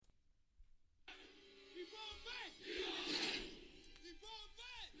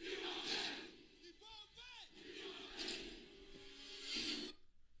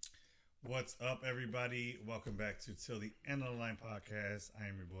What's up, everybody? Welcome back to Till the End of the Line podcast. I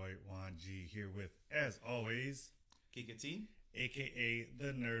am your boy Juan G here with, as always, Kika T, aka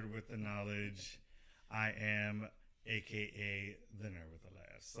the nerd with the knowledge. I am aka the nerd with the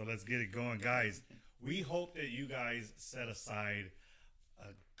laughs. So let's get it going, guys. We hope that you guys set aside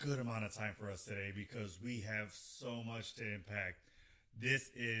a good amount of time for us today because we have so much to impact.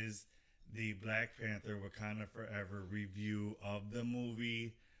 This is the Black Panther Wakanda Forever review of the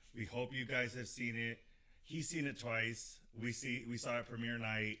movie. We hope you guys have seen it. He's seen it twice. We saw it premiere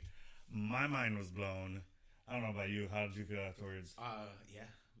night. My mind was blown. I don't know about you. How did you feel afterwards? Yeah,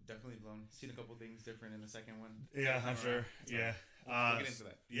 definitely blown. Seen a couple things different in the second one. Yeah, I'm sure. Yeah. We'll get into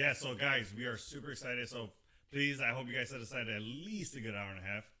that. Yeah, so guys, we are super excited. So please, I hope you guys set aside at least a good hour and a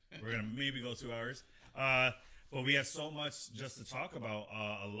half. We're going to maybe go 2 hours. But we have so much just to talk about.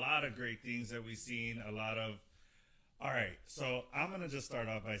 A lot of great things that we've seen. All right, so I'm going to just start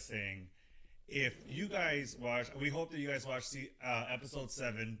off by saying, if you guys watch, we hope that you guys watch episode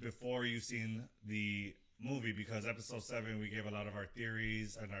 7 before you've seen the movie, because episode 7, we gave a lot of our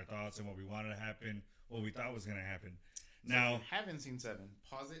theories and our thoughts and what we wanted to happen, what we thought was going to happen. Now, if you haven't seen 7,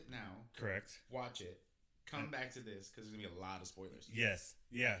 pause it now. Correct. Watch it. Come back to this because there's going to be a lot of spoilers. Yes.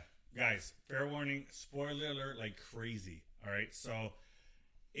 Yeah. Guys, fair warning, spoiler alert like crazy. All right, so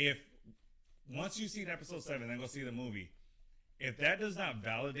once you've seen episode 7, then go see the movie. If that does not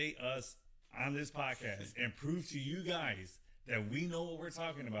validate us on this podcast and prove to you guys that we know what we're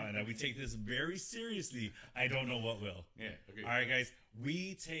talking about and that we take this very seriously, I don't know what will. Yeah. Okay. All right, guys.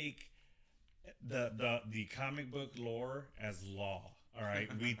 We take the comic book lore as law. All right.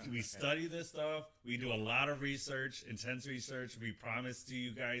 We study this stuff. We do a lot of research, intense research. We promise to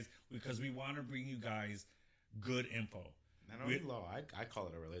you guys because we want to bring you guys good info. Not only law, I call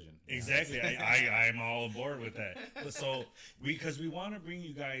it a religion. Exactly. I'm all aboard with that. So because we want to bring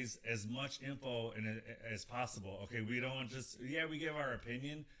you guys as much info as possible. Okay, we don't just we give our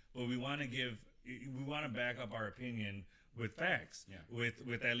opinion, but we want to back up our opinion with facts. Yeah.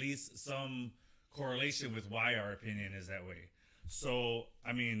 With at least some correlation with why our opinion is that way. So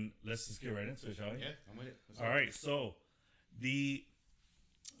I mean, let's just get right into it, shall we? Yeah, I'm with it. All right. So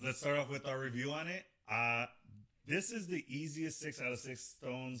let's start off with our review on it. This is the easiest 6 out of 6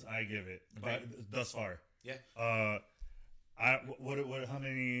 stones I give it, but thus far. Yeah. How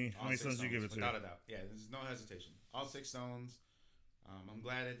many stones do you give it to? Without a doubt. Yeah, there's no hesitation. All 6 stones. I'm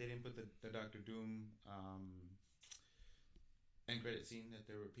glad that they didn't put the Doctor Doom end credit scene that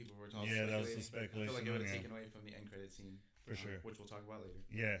people were talking. Yeah, that was some speculation. I feel like it would have taken away from the end credit scene. For sure. Which we'll talk about later.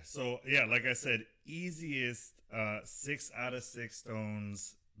 Yeah. So yeah, like I said, easiest 6 out of 6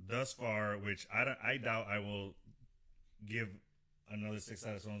 stones thus far, which I doubt I will give another 6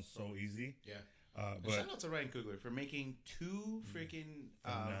 out of stones so easy. Yeah. But shout out to Ryan Coogler for making 2 freaking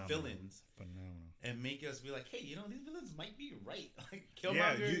villains. Phenomenal. And make us be like, hey, these villains might be right. Like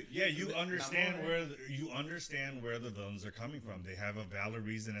Killmonger. You understand where the villains are coming from. They have a valid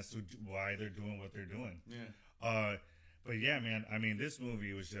reason as to why they're doing what they're doing. Yeah. But yeah, man, I mean, this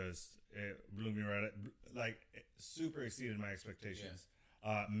movie was it blew me right, super exceeded my expectations.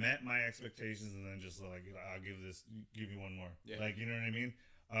 Yeah. Met my expectations, and then just like, I'll give you one more. Yeah. Like, you know what I mean?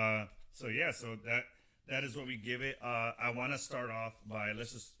 So that is what we give it. I want to start off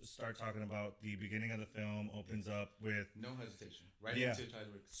let's just start talking about the beginning of the film. Opens up with no hesitation, right into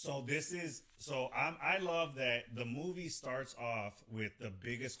Chadwick. So I love that the movie starts off with the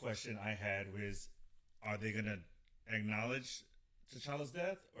biggest question I had was, are they gonna acknowledge T'Challa's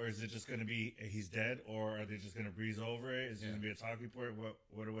death, or is it just going to be he's dead, or are they just going to breeze over it? Is it going to be a talking point?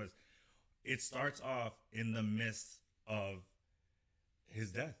 What it was? It starts off in the midst of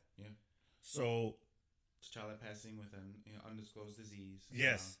his death. Yeah. So T'Challa passing with an undisclosed disease.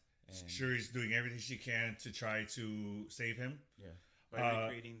 Yes. Shuri's doing everything she can to try to save him. Yeah. By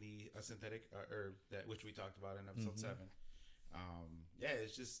recreating the synthetic herb that which we talked about in episode 7.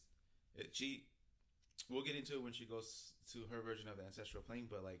 It's just we'll get into it when she goes to her version of the ancestral plane,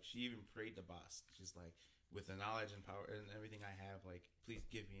 but like she even prayed the boss. She's like, with the knowledge and power and everything I have, like, please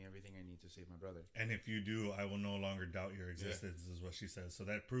give me everything I need to save my brother. And if you do, I will no longer doubt your existence, is what she says. So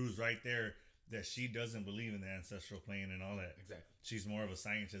that proves right there that she doesn't believe in the ancestral plane and all that. Exactly. She's more of a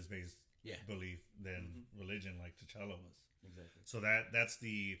scientist-based belief than religion, like T'Challa was. Exactly. So that's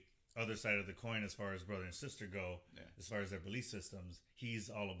the other side of the coin as far as brother and sister go. Yeah. As far as their belief systems, he's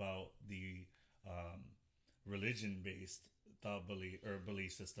all about the religion-based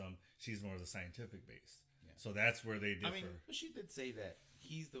belief system. She's more of the scientific-based. Yeah. So that's where they differ. I mean, but she did say that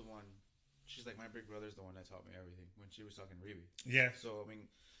he's the one. She's like, my big brother's the one that taught me everything when she was talking to Riri. Yeah. So I mean,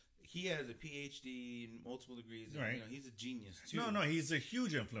 he has a PhD and multiple degrees. And, Right. you know, he's a genius too. No, he's a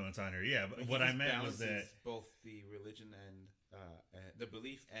huge influence on her. Yeah, but But what he I just meant was that balances both the religion and the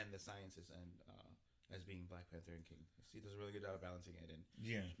belief and the sciences, and as being Black Panther and King, he does a really good job of balancing it. And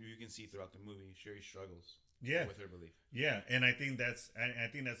yeah, you can see throughout the movie, Shuri struggles yeah, with her belief. yeah, and I think that's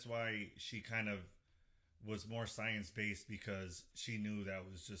why she kind of was more science based because she knew that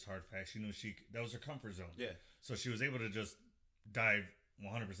was just hard facts. She knew that was her comfort zone. Yeah, So she was able to just dive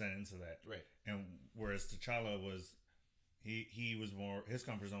 100% into that. right. And whereas T'Challa was, he was more, his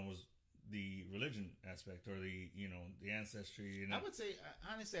comfort zone was the religion aspect or the ancestry. You know? I would say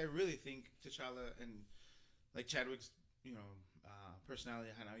honestly, I really think T'Challa and like Chadwick's personality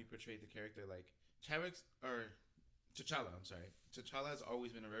and how he portrayed the character, like T'Challa. I'm sorry, T'Challa has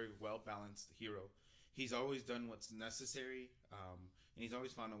always been a very well balanced hero. He's always done what's necessary, and he's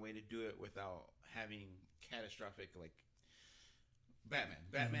always found a way to do it without having catastrophic like Batman.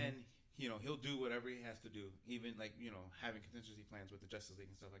 Batman, he'll do whatever he has to do, even like having contingency plans with the Justice League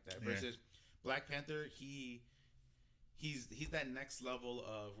and stuff like that. Versus Black Panther, he's that next level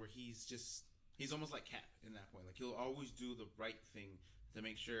of where he's almost like Cap in that point. Like he'll always do the right thing to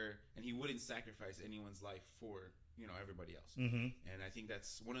make sure, and he wouldn't sacrifice anyone's life for everybody else. Mm-hmm. And I think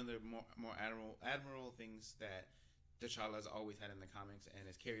that's one of the more admirable things that T'Challa's always had in the comics and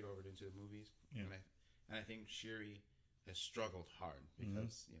is carried over into the movies. Yeah. And I think Shuri has struggled hard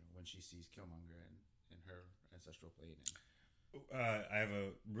because when she sees Killmonger and her ancestral plane. I have a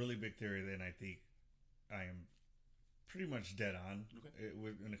really big theory that I think I am pretty much dead on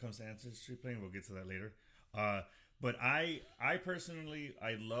when it comes to ancestry plane. We'll get to that later. But I personally,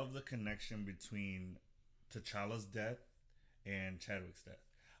 I love the connection between T'Challa's death and Chadwick's death.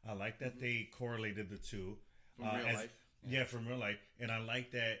 I like that they correlated the two From real life. Yeah, from real life, and I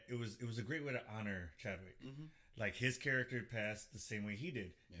like that it was a great way to honor Chadwick. Mm-hmm. Like his character passed the same way he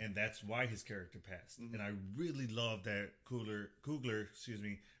did, and that's why his character passed. Mm-hmm. And I really love that Coogler,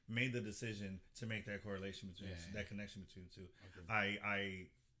 made the decision to make that correlation between that connection between the two. Okay. I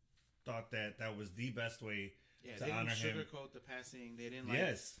thought that was the best way. Yeah, to they honor didn't him. sugarcoat the passing. They didn't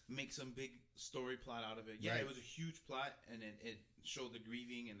make some big story plot out of it. Yeah, right. It was a huge plot, and it showed the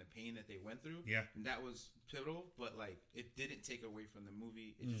grieving and the pain that they went through. Yeah, and that was pivotal. But like, it didn't take away from the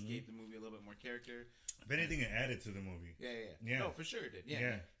movie. It just gave the movie a little bit more character. If anything, it added to the movie. Yeah. No, for sure it did.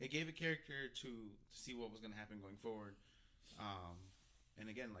 Yeah. It gave a character to see what was going to happen going forward. And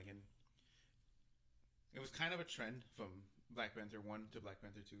again, it was kind of a trend from Black Panther 1 to Black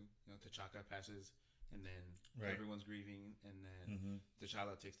Panther 2. T'Chaka passes, and then everyone's grieving, and then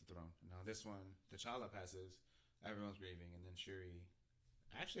T'Challa takes the throne. Now this one, T'Challa passes, everyone's grieving, and then Shuri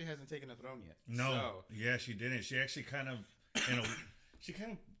actually hasn't taken the throne yet. No, she didn't. She actually kind of, she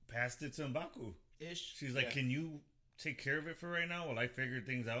kind of passed it to M'Baku. Ish. She's like, "Can you take care of it for right now while I figure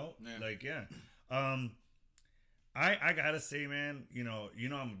things out?" Yeah. I gotta say, man,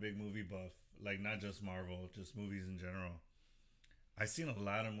 I'm a big movie buff. Like not just Marvel, just movies in general. I've seen a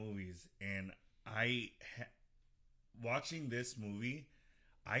lot of movies, and watching this movie,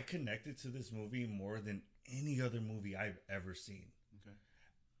 I connected to this movie more than any other movie I've ever seen. Okay.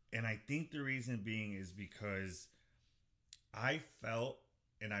 And I think the reason being is because I felt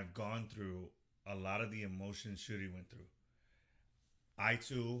and I've gone through a lot of the emotions Shuri went through. I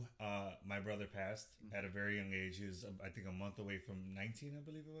too, my brother passed at a very young age. He was, I think, a month away from 19, I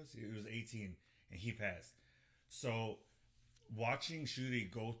believe it was. He was 18, and he passed. So watching Shuri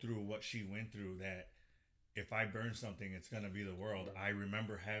go through what she went through, that if I burn something, it's going to be the world. I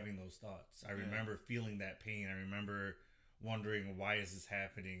remember having those thoughts. I remember feeling that pain. I remember wondering, why is this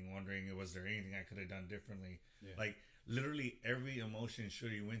happening? Wondering, was there anything I could have done differently? Yeah. Like, literally every emotion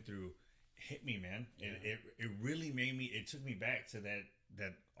Shuri went through hit me, man. Yeah. It really made me, it took me back to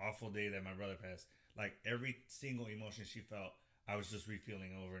that awful day that my brother passed. Like, every single emotion she felt, I was just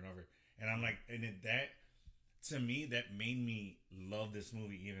re-feeling over and over. And I'm like, to me, that made me love this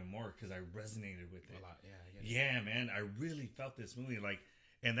movie even more because I resonated with it. A lot, yeah. Yeah, man, I really felt this movie. Like,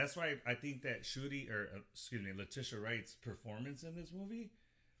 and that's why I think that Letitia Wright's performance in this movie,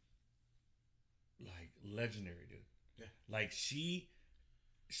 like, legendary, dude. Yeah. Like, she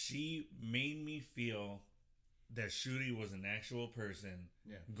made me feel that Shuri was an actual person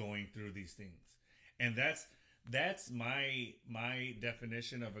going through these things. And that's my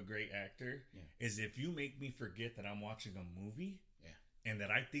definition of a great actor is if you make me forget that I'm watching a movie and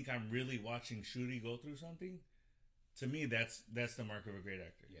that I think I'm really watching Shuri go through something. To me, that's the mark of a great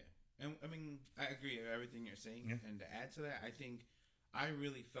actor. Yeah. And I mean, I agree with everything you're saying. Yeah. And to add to that, I think I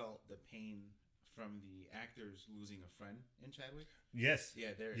really felt the pain from the actors losing a friend in Chadwick. Yes.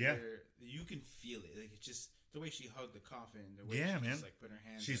 Yeah, you can feel it. Like, it's just the way she hugged the coffin, the way Yeah, she man. just like put her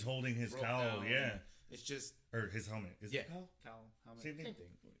hands. She's and holding his broke cowl. down, Yeah, and it's just or his helmet. Is it cowl? cowl helmet, Same thing.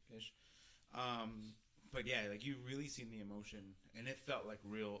 ish. But yeah, like you really seen the emotion, and it felt like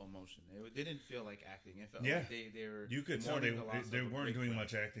real emotion. It didn't feel like acting. It felt like they were. You could tell they weren't doing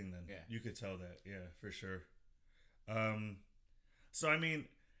much acting then. Yeah, you could tell that. Yeah, for sure. So I mean,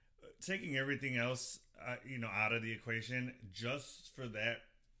 taking everything else, out of the equation, just for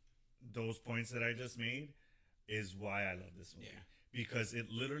those points that I just made, is why I love this movie. Yeah. Because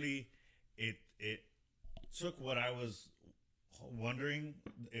it literally, it took what I was wondering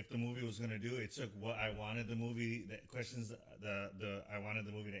if the movie was going to do. It took what I wanted the movie, the questions I wanted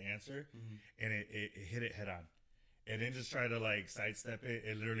the movie to answer, and it hit it head on. It didn't just try to like sidestep it.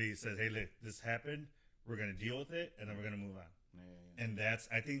 It literally says, "Hey, look, this happened. We're going to deal with it, and then we're going to move on." Yeah. And that's,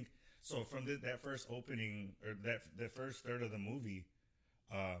 I think, so from that first opening, or that first third of the movie,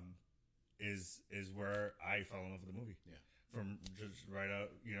 is where I fell in love with the movie. Yeah. From just right out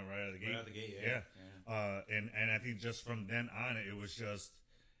of the gate. Right out the gate, yeah. And I think just from then on, it was just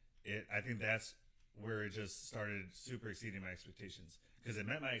I think that's where it just started super exceeding my expectations, because it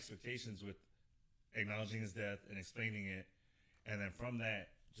met my expectations with acknowledging his death and explaining it, and then from that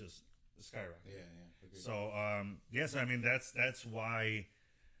just skyrocketed. Yeah. Agreed. So yes, I mean that's why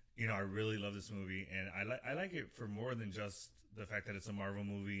I really love this movie, and I like it for more than just the fact that it's a Marvel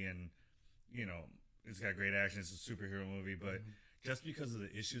movie and it's got great action. It's a superhero movie, but just because of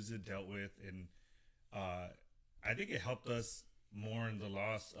the issues it dealt with, and I think it helped us mourn the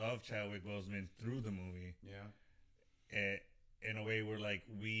loss of Chadwick Boseman through the movie. Yeah. In a way where like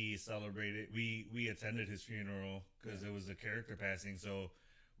we celebrated, we attended his funeral because it was a character passing, so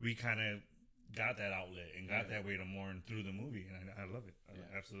we kind of got that outlet and got that way to mourn through the movie, and I love it.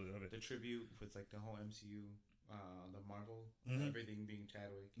 I absolutely love it. The tribute with like the whole MCU, the Marvel, everything being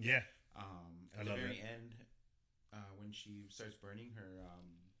Chadwick. Yeah. At the very end, when she starts burning her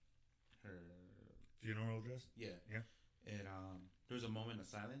funeral dress. Yeah. And there was a moment of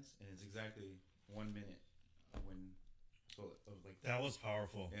silence, and it's exactly 1 minute of like that was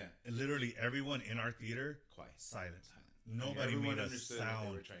powerful. Yeah. And literally everyone in our theater quiet, silent. Nobody made a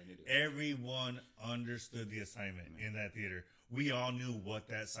sound. Everyone understood the assignment in that theater. We all knew what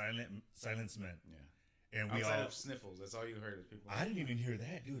that silence meant. Yeah. And we outside of sniffles, that's all you heard. Is people. I didn't even hear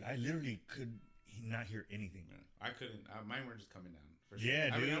that, dude. I literally could not hear anything. Yeah. I couldn't. Mine were just coming down. For sure.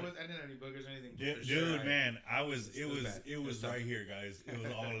 Yeah, dude. I didn't have any boogers or anything. Dude, man, it was right here, guys. It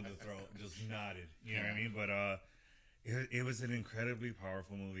was all in the throat, just nodded. You know what I mean? But it was an incredibly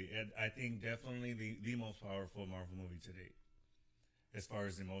powerful movie. I think definitely the most powerful Marvel movie to date, as far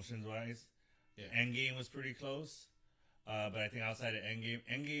as emotions wise. Yeah. Endgame was pretty close, but I think outside of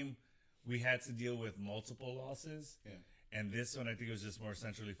Endgame, we had to deal with multiple losses. Yeah. And this one, I think, was just more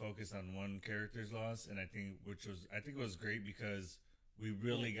centrally focused on one character's loss, and I think it was great because we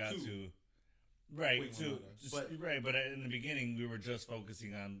really got to but in the beginning we were just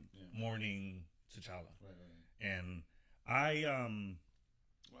focusing on mourning T'Challa. Right. And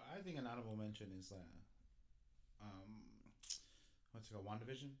well, I think an honorable mention is what's it called,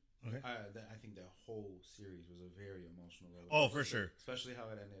 WandaVision. Okay. I think the whole series was a very emotional roller coaster. Oh, for sure. Especially how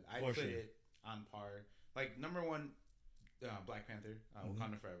it ended. I put it on par. Like number one, Black Panther,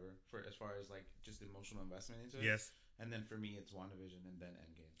 Wakanda Forever, for as far as like just emotional investment into it. Yes. And then for me, it's WandaVision and then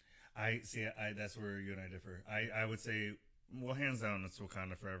Endgame. I see. That's where you and I differ. I would say, well, hands down, it's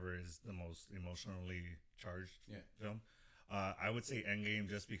Wakanda Forever is the most emotionally charged film. I would say Endgame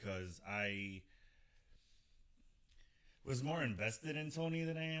just because I was more invested in Tony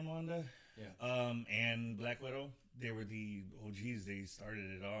than I am Wanda. Yeah. And Black Widow, they were the OGs. They started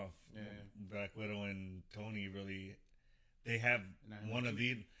it off. Yeah. Black Widow and Tony really, they have one of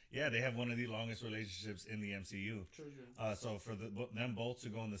the longest relationships in the MCU. True. So for them both to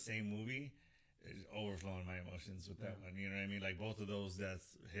go in the same movie, it's overflowing my emotions with that one. You know what I mean? Like both of those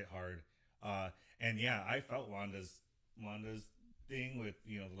deaths hit hard. And yeah, I felt Wanda's thing with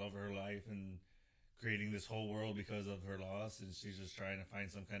the love of her life and creating this whole world because of her loss, and she's just trying to find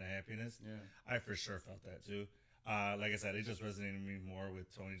some kind of happiness. Yeah, I for sure felt that too. Like I said, it just resonated with me more with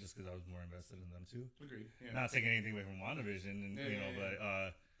Tony just because I was more invested in them too. Agreed. Yeah. Not taking anything away from WandaVision, and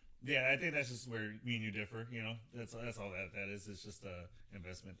but I think that's just where me and you differ. That's all that is. It's just a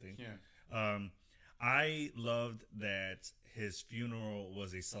investment thing. Yeah. I loved that his funeral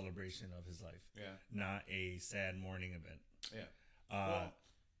was a celebration of his life. Yeah. Not a sad mourning event. Yeah.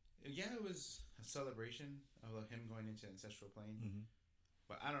 It was a celebration of him going into ancestral plane. Mm-hmm.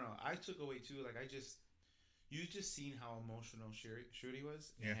 But I don't know. I took away too. Like you just seen how emotional Shuri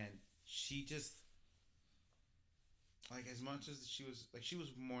was, and she just like as much as she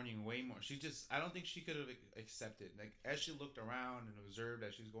was mourning way more. She just I don't think she could have accepted like as she looked around and observed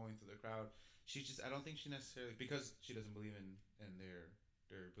as she was going through the crowd. She just I don't think she necessarily because she doesn't believe in their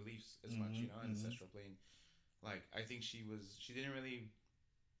beliefs as much, you know, ancestral plane. Like I think she didn't really.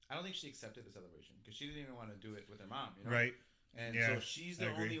 I don't think she accepted the celebration because she didn't even want to do it with her mom, you know. Right. And Yeah, so she's the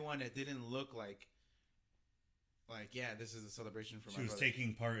only one that didn't look like yeah, this is a celebration for my brother. She was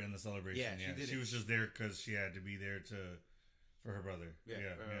taking part in the celebration. Yeah, she was just there because she had to be there for her brother. Yeah,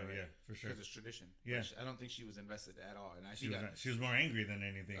 for sure. Because it's tradition. Yeah, I don't think she was invested at all, and she was more angry than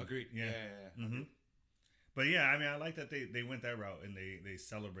anything. Agreed. Yeah. Mm-hmm. But yeah, I mean, I like that they went that route and they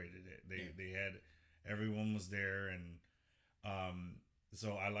celebrated it. They had everyone was there, and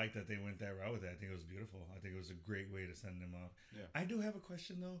so I like that they went that route with that. I think it was beautiful. I think it was a great way to send them off. Yeah. I do have a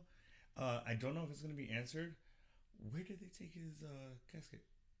question though. I don't know if it's going to be answered. Where did they take his casket?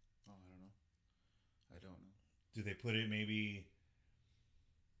 Oh, I don't know. Do they put it maybe?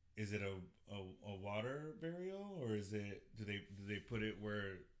 Is it a water burial or is it? Do they put it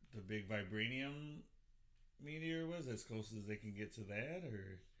where the big vibranium meteor was, as close as they can get to that,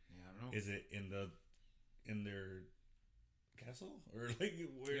 or yeah, I don't know. Is it in their castle or like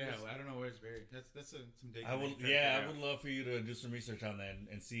where? Yeah, I don't know where it's buried. That's some digging. I would love for you to do some research on that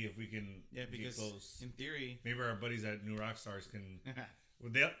and see if we can because get close. In theory, maybe our buddies at New Rockstars can.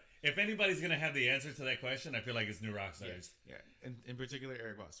 If anybody's gonna have the answer to that question, I feel like it's New Rockstars. Yeah. In particular,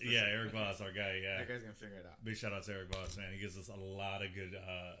 Eric Boss. Yeah, Eric Boss, our guy. Yeah, that guy's gonna figure it out. Big shout out to Eric Boss, man. He gives us a lot of good,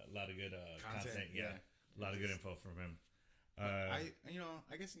 content. Yeah, a lot of good info from him. I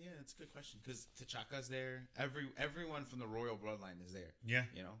guess it's a good question because T'Chaka's there. Everyone from the royal bloodline is there. Yeah,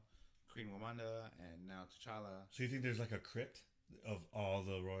 you know, Queen Wakanda and now T'Challa. So you think there's like a crypt of all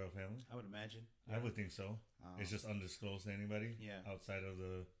the royal family? I would imagine. Yeah. I would think so. It's just undisclosed to anybody. Yeah, outside of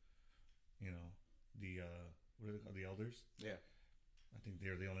the, the what are they called? The elders. Yeah. I think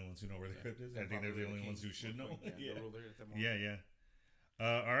they're the only ones who know where the crypt is. I think they're the only ones who should know. Yeah, the ruler at the moment. Yeah.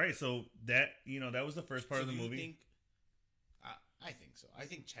 All right, so that that was the first part of the movie. I think so. I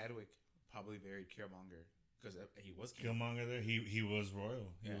think Chadwick probably buried Killmonger because he was Killmonger. There, he was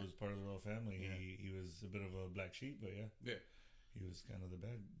royal. He was part of the royal family. Yeah. He was a bit of a black sheep, but yeah, he was kind of the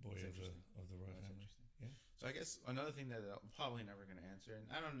bad boy of the royal family. Yeah. So I guess another thing that I'm probably never going to answer, and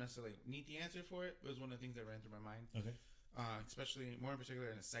I don't necessarily need the answer for it, was one of the things that ran through my mind. Okay. Especially more in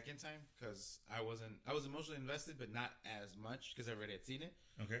particular in the second time because I was emotionally invested, but not as much because I already had seen it.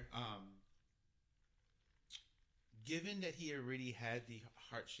 Okay. Given that he already had the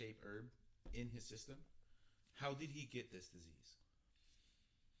heart-shaped herb in his system, how did he get this disease?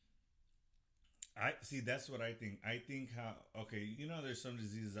 I see. That's what I think. I think there's some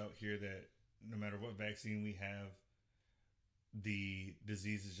diseases out here that no matter what vaccine we have, the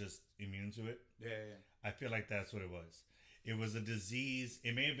disease is just immune to it. Yeah. I feel like that's what it was. It was a disease.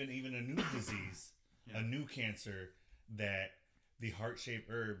 It may have been even a new disease, a new cancer that the heart-shaped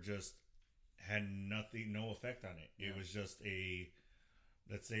herb just had no effect on it. It was just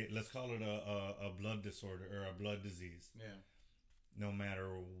let's call it a blood disorder or a blood disease. Yeah. No matter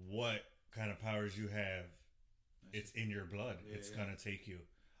what kind of powers you have, it's in your blood. It's gonna take you.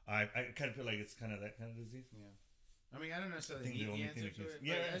 I kind of feel like it's kind of that kind of disease. Yeah. I mean, I don't necessarily need the answer to it.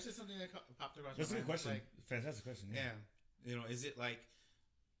 Yeah, it's just something that popped across my mind. That's a good question. Fantastic question. Yeah. Is it like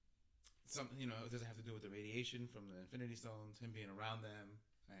something? It doesn't have to do with the radiation from the Infinity Stones, him being around them,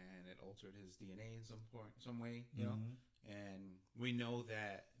 and it altered his DNA in some way. You know, and we know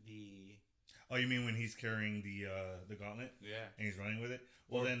that the. Oh, you mean when he's carrying the gauntlet? Yeah. And he's running with it?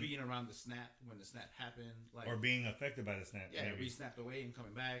 Well, then being around the snap when the snap happened, or being affected by the snap. Yeah, maybe. He snapped away and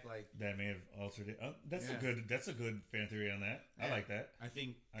coming back, that may have altered it. Oh, that's a good fan theory on that. Yeah. I like that. I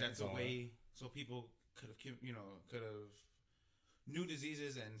think that's a way so people could have new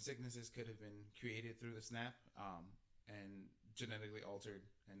diseases and sicknesses could have been created through the snap, and genetically altered,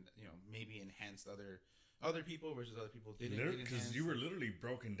 and maybe enhanced other people versus other people didn't. Because you were literally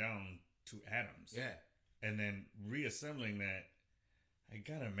broken down to atoms. Yeah. And then reassembling that, I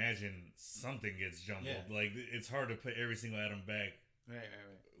gotta imagine something gets jumbled. Yeah. Like, it's hard to put every single atom back. Right.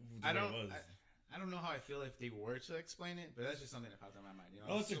 I don't know how I feel if they were to explain it, but that's just something that popped in my mind.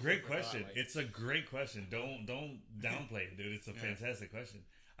 Oh, it's a great question. It's a great question. Don't downplay it, dude. It's a fantastic question.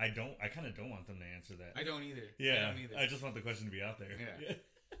 I kind of don't want them to answer that. I don't either. Yeah. I just want the question to be out there. Yeah.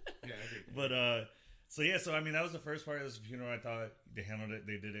 Yeah, I agree. But, so I mean, that was the first part of this funeral. I thought they handled it.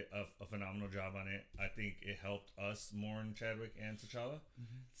 They did a phenomenal job on it. I think it helped us mourn Chadwick and T'Challa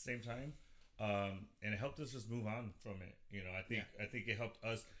at the same time, and it helped us just move on from it. I think it helped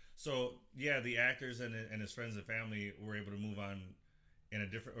us. So the actors and his friends and family were able to move on in a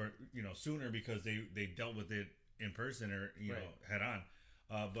different sooner because they dealt with it in person or know head on.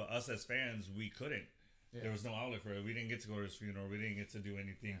 But us as fans, we couldn't. Yeah. There was no outlet for it. We didn't get to go to his funeral. We didn't get to do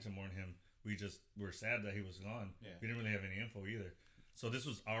anything to mourn him. We just were sad that he was gone. Yeah. We didn't really have any info either. So this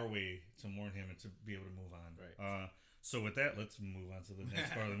was our way to mourn him and to be able to move on. Right. So with that, let's move on to the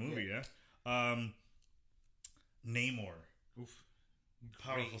next part of the movie. Namor. Oof.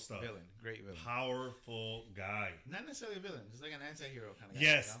 Powerful stuff. Great villain. Powerful guy. Not necessarily a villain. Just like an anti-hero kind of guy.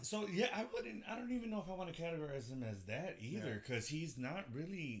 Yes. So yeah, I don't even know if I want to categorize him as that either, because he's not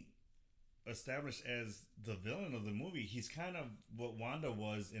really established as the villain of the movie. He's kind of what Wanda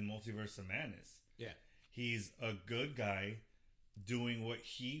was in Multiverse of Madness. Yeah. He's a good guy doing what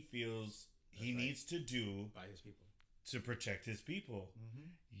he feels he needs to do by his people to protect his people. Mm-hmm.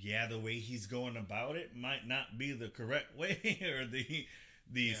 Yeah, the way he's going about it might not be the correct way or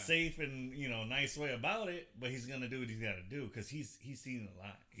the safe and nice way about it, but he's gonna do what he's got to do because he's seen a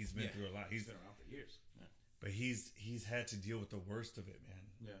lot. He's been through a lot. He's been around for years. Yeah. But he's had to deal with the worst of it, man.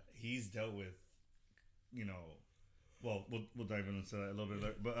 Yeah, he's dealt with, well, we'll dive into that a little bit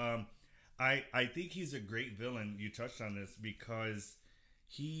later. But I think he's a great villain. You touched on this because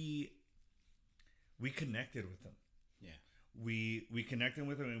we connected with him. Yeah, we connected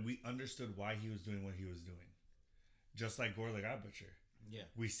with him and we understood why he was doing what he was doing, just like Gore the God Butcher. Yeah,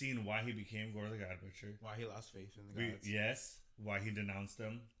 we seen why he became Gore the God Butcher. Why he lost faith in the gods. Yes, why he denounced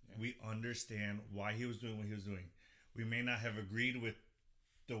them. Yeah. We understand why he was doing what he was doing. We may not have agreed with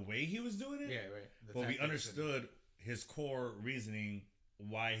the way he was doing it. Yeah, right. But we understood his core reasoning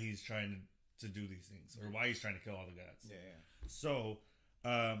why he's trying to do these things or why he's trying to kill all the gods. Yeah, yeah. So,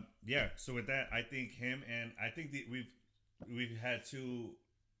 So with that, I think him and I think we've had two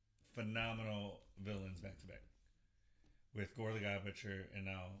phenomenal villains back to back with Gore the God Butcher and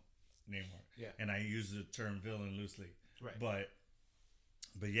now Namor. Yeah. And I use the term villain loosely. Right. But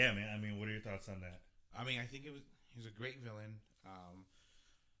yeah, man. I mean, what are your thoughts on that? I mean, I think he was a great villain.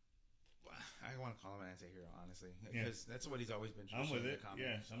 I want to call him an anti-hero, honestly, because that's what he's always been. I'm with it.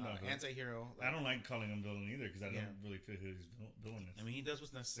 Yeah, I'm not anti-hero. I don't like calling him villain either because I don't really feel who he's villain is. I mean, he does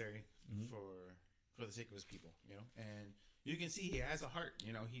what's necessary for the sake of his people, and you can see he has a heart.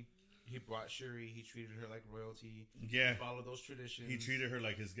 He brought Shuri. He treated her like royalty. Yeah, he followed those traditions. He treated her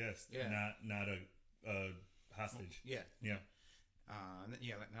like his guest. Yeah, not a hostage. Yeah, yeah.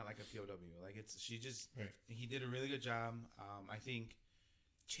 Not like a POW. Like he did a really good job. I think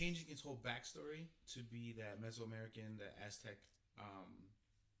changing his whole backstory to be that Mesoamerican, that Aztec,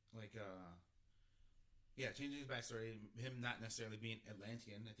 changing his backstory, him not necessarily being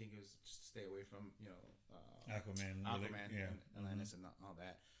Atlantean. I think it was just to stay away from Aquaman, and Atlantis and all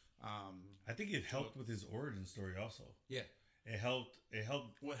that. I think it helped with his origin story also. Yeah, it helped.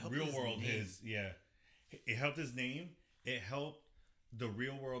 Real world name. It helped his name. It helped the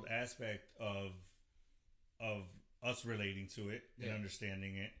real world aspect of us relating to it and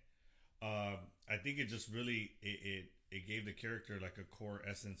understanding it. I think it just really it gave the character like a core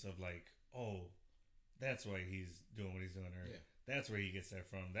essence of like, oh, that's why he's doing what he's doing, or that's where he gets that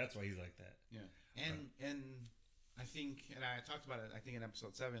from. That's why he's like that. Yeah, and I think, and I talked about it, I think in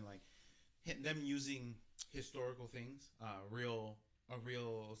episode 7, like them using historical things, a real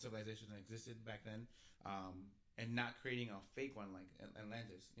civilization that existed back then, and not creating a fake one like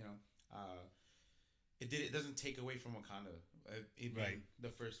Atlantis. It doesn't take away from Wakanda. Right. The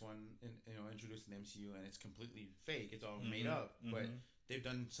first one, introduced in the MCU, and it's completely fake. It's all made up. Mm-hmm. But they've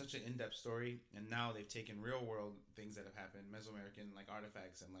done such an in-depth story, and now they've taken real-world things that have happened, Mesoamerican like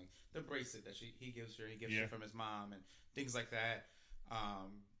artifacts, and like the bracelet that he gives her from his mom, and things like that.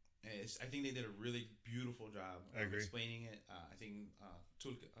 I think they did a really beautiful job of explaining it. I think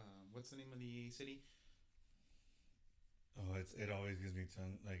what's the name of the city? Oh, it always gives me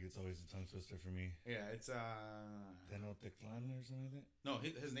it's always a tongue twister for me. Yeah, it's Tenochtitlan or something like that. No,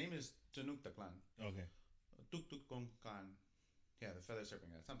 his name is Tenochtitlan. Okay. Tuktukongkan. Yeah, the feather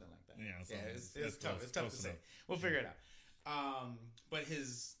serpent guy, something like that. Yeah, it's tough. It's tough to say. We'll figure it out. But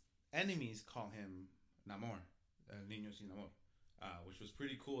his enemies call him Namor, Niño Sin Namor, which was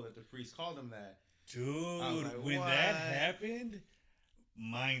pretty cool that the priest called him that. Dude, when that happened,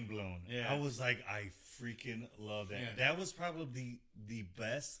 mind blown. Yeah. I was like, I freaking love that. Yeah. That was probably the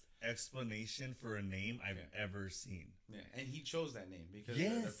best explanation for a name I've ever seen. Yeah, and he chose that name because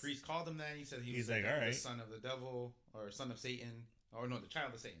the priest called him that. He said he was like, all right, the son of the devil or son of Satan, or no, the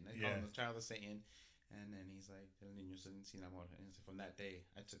child of Satan. They called him the child of Satan. And then he's like, El Niño Sin Amor. And so from that day,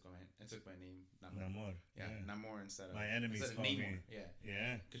 I took my name Namor. Yeah, Namor instead of my enemies call Namor. Me.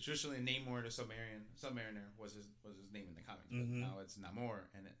 Yeah. Because traditionally, Namor the Submariner was his name in the comics, but now it's Namor,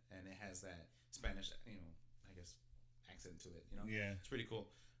 and it has that Spanish, I guess, accent to it. Yeah, it's pretty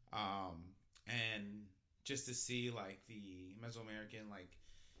cool. And just to see like the Mesoamerican like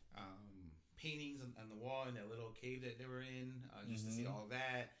paintings on the wall in that little cave that they were in, just to see all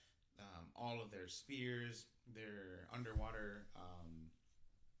that, all of their spears, their underwater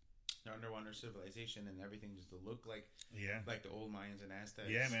civilization, and everything just to look like the old Mayans and Aztecs.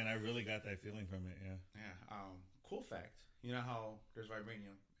 Yeah, man, I really got that feeling from it. Yeah. Cool fact. You know how there's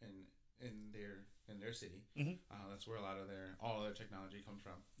vibranium in their city. That's where all of their technology comes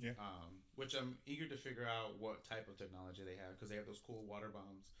from. Yeah. Which I'm eager to figure out what type of technology they have, because they have those cool water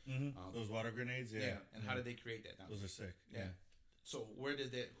bombs. Those water grenades. Yeah. And how did they create that down there? Those are sick. Yeah. So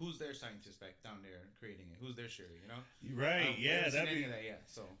who's their scientist back down there creating it? Who's their Shuri? You know. Right. Yeah.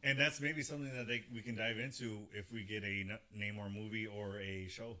 So. And that's maybe something that we can dive into if we get a Namor movie or a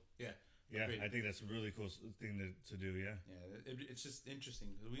show. Yeah. Yeah, I think that's a really cool thing to do. Yeah, it's just interesting.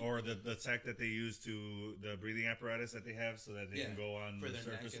 Or the tech that they use the breathing apparatus that they have, so that they can go on the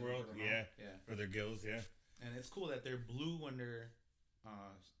surface world. Yeah, for their gills. Yeah, and it's cool that they're blue when they're,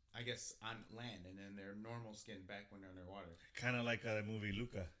 I guess, on land, and then they're normal skin back when they're underwater. Kind of like a movie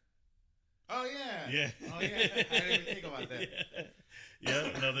Luca. Oh yeah. Yeah. Oh yeah. I didn't even think about that. Yeah,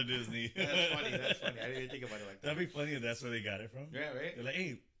 another Disney. That's funny. I didn't even think about it like that. That'd be funny if that's where they got it from. Yeah, right. They're like,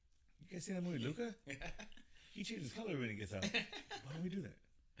 hey. You guys seen that movie, Luca? He changes color when he gets out. Why don't we do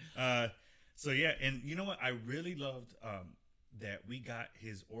that? So yeah, and you know what? I really loved that we got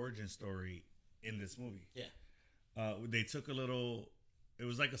his origin story in this movie. Yeah. They took a little. It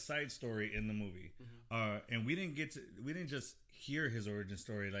was like a side story in the movie, and we didn't just hear his origin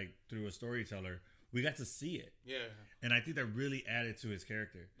story like through a storyteller. We got to see it. Yeah. And I think that really added to his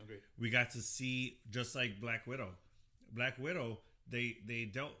character. Okay. We got to see, just like Black Widow. Black Widow. They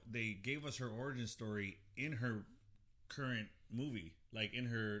gave us her origin story in her current movie, like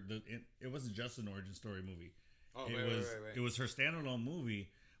it wasn't just an origin story movie. Oh, It was her standalone movie,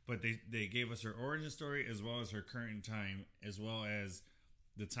 but they gave us her origin story as well as her current time, as well as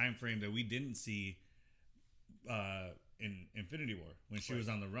the time frame that we didn't see in Infinity War when she was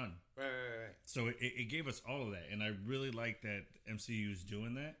on the run. Right. So it gave us all of that, and I really like that MCU is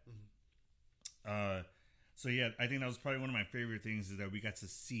doing that. So yeah, I think that was probably one of my favorite things, is that we got to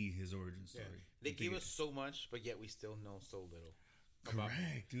see his origin story. Yeah. They gave us so much, but yet we still know so little.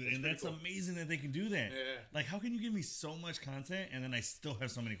 Correct, dude, and that's cool. Amazing that they can do that. Yeah. Like, how can you give me so much content and then I still have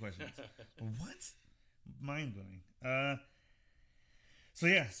so many questions? What? Mind blowing. So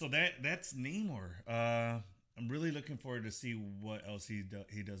that's Namor. I'm really looking forward to see what else he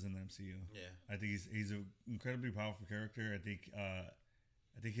does in the MCU. Yeah, I think he's an incredibly powerful character.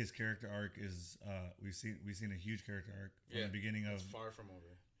 I think his character arc is we've seen a huge character arc from the beginning of. It's far from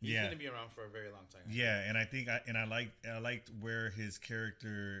over. He's going to be around for a very long time. Yeah, and I think I liked where his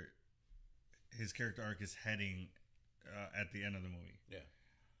character arc is heading at the end of the movie. Yeah.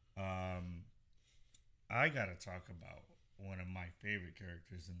 I gotta talk about one of my favorite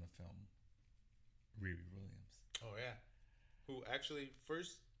characters in the film, Riri Williams. Oh yeah, who actually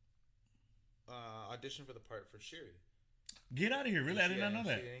first auditioned for the part for Shuri. Get out of here! Really, I did not know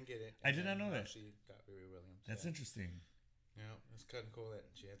that. She didn't get it. I did not know that. She got Riri Williams. That's interesting. Yeah, it's kind of cool that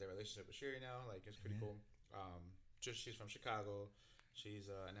she has that relationship with Shuri now. Like, it's pretty cool. She's from Chicago. She's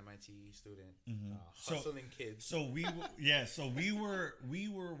an MIT student, hustling kids. So we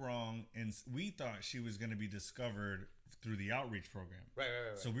were wrong, and we thought she was going to be discovered through the outreach program. Right.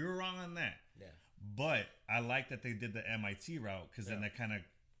 So we were wrong on that. Yeah. But I like that they did the MIT route, because then that kind of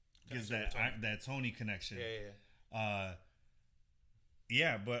gives that Tony connection.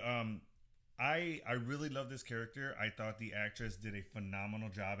 Yeah. But I really love this character. I thought the actress did a phenomenal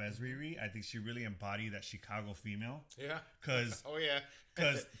job as Riri. I think she really embodied that Chicago female. Yeah. Because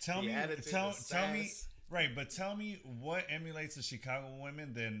tell me right, but tell me what emulates a Chicago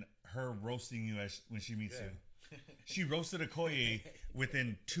woman than her roasting you when she meets you. She roasted Okoye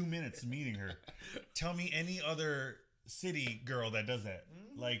within 2 minutes of meeting her. Tell me any other city girl that does that.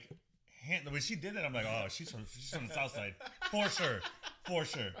 Like, when she did that, I'm like, oh, she's from the South Side for sure.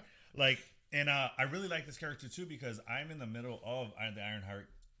 Like. And I really like this character, too, because I'm in the middle of the Ironheart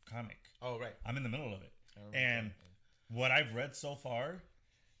comic. Oh, right. I'm in the middle of it. And what I've read so far,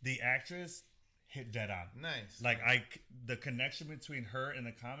 the actress hit dead on. Nice. Like, the connection between her and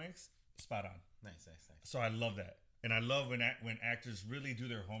the comics, spot on. Nice. So I love that. And I love when actors really do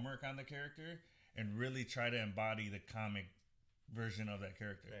their homework on the character and really try to embody the comic version of that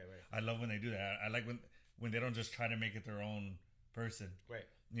character. Right. I love when they do that. I like when they don't just try to make it their own person. Right.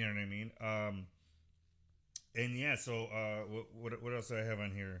 You know what I mean? And yeah, so what else do I have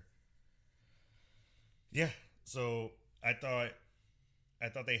on here? Yeah, so I thought I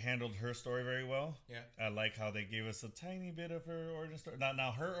thought they handled her story very well. Yeah. I like how they gave us a tiny bit of her origin story.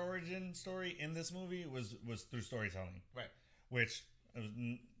 Now her origin story in this movie was through storytelling, Right. which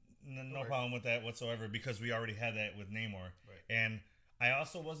no problem with that whatsoever because we already had that with Namor. Right. And I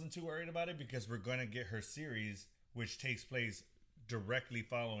also wasn't too worried about it because we're going to get her series, which takes place directly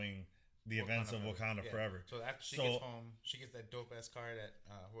following the events of Wakanda Forever. So after she gets home, she gets that dope ass car that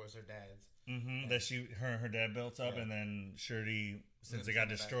was her dad's. Mm-hmm. That her dad built up, and then Shuri, since it got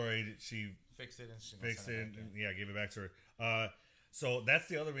destroyed, she fixed it and she fixed it. Gave it back to her. So that's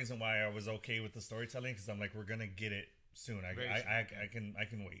the other reason why I was okay with the storytelling because I'm like, we're gonna get it soon. I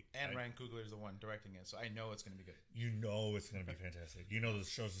can wait. And Ryan Coogler is the one directing it, so I know it's gonna be good. You know it's gonna be fantastic. You know the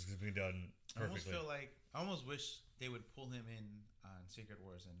show's is gonna be done perfectly. I almost wish they would pull him in on Secret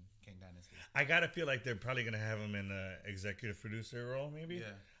Wars and King Dynasty. I gotta feel like they're probably gonna have him in the executive producer role, maybe.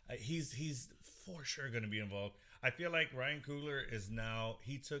 Yeah. He's for sure gonna be involved. I feel like Ryan Coogler is now.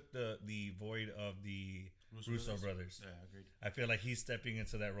 He took the void of the Russo brothers. Yeah, agreed. I feel like he's stepping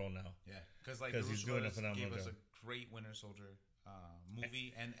into that role now. Yeah, because he's doing a phenomenal gave us job. a great Winter Soldier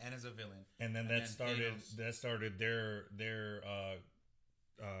movie and as a villain. And then that started their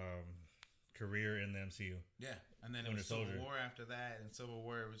career in the MCU. Yeah, and then it was Civil War after that, and Civil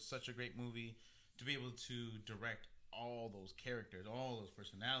War was such a great movie to be able to direct all those characters, all those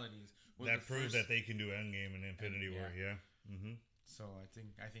personalities. That proves that they can do Endgame and Infinity War. Yeah. Mm-hmm. So I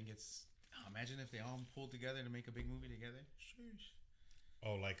think it's. Imagine if they all pulled together to make a big movie together. Sheesh.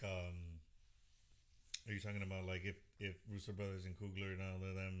 Oh, like are you talking about like if Russo brothers and Coogler and all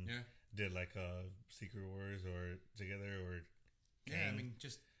of them did like Secret Wars or together or I mean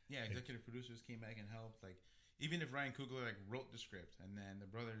executive producers came back and helped, like even if Ryan Coogler like wrote the script and then the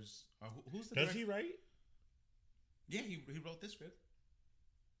brothers who's the director? He write? Yeah, he wrote this script.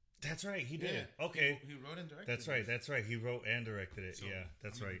 That's right, he did. Okay. He wrote and directed. That's right. He wrote and directed it. So,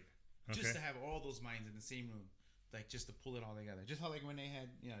 that's right. Okay. Just to have all those minds in the same room, like just to pull it all together. Just how like when they had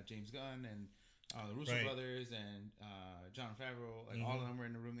James Gunn and the Russo brothers and Jon Favreau, like all of them were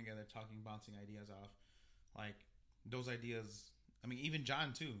in the room together talking, bouncing ideas off. Like those ideas. I mean, even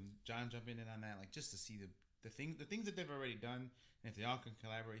John too. John jumping in on that, like just to see the things that they've already done, and if they all can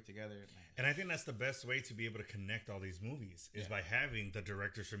collaborate together. Man. And I think that's the best way to be able to connect all these movies is by having the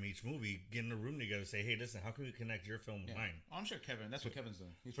directors from each movie get in a room together, say, "Hey, listen, how can we connect your film with mine?" Oh, I'm sure Kevin. That's what Kevin's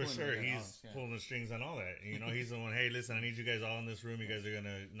doing. He's pulling the strings on all that. You know, he's the one. Hey, listen, I need you guys all in this room. You guys are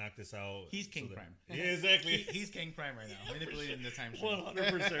gonna knock this out. He's King Prime. Yeah, exactly. He's King Prime right now, manipulating the time.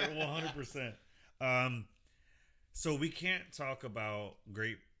 100%. So we can't talk about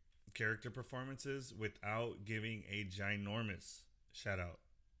great character performances without giving a ginormous shout out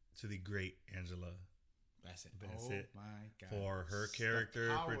to the great Angela Bassett. My God. For her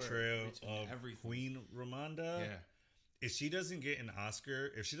character portrayal of Queen Ramonda. Yeah. If she doesn't get an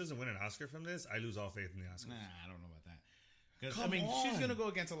Oscar, if she doesn't win an Oscar from this, I lose all faith in the Oscars. Nah, I don't know about that. Because she's gonna go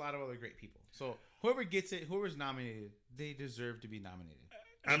against a lot of other great people. So whoever gets it, whoever's nominated, they deserve to be nominated.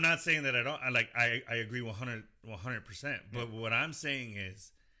 I'm not saying that I don't. I agree 100%. But what I'm saying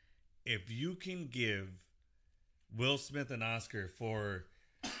is, if you can give Will Smith an Oscar for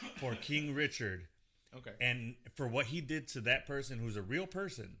King Richard, and for what he did to that person who's a real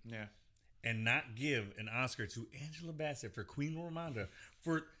person, and not give an Oscar to Angela Bassett for Queen Ramonda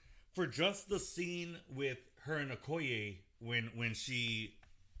for just the scene with her and Okoye when she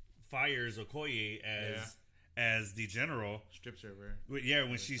fires Okoye as the general, strips her of her.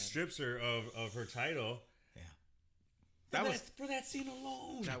 When she strips her of her title. For that scene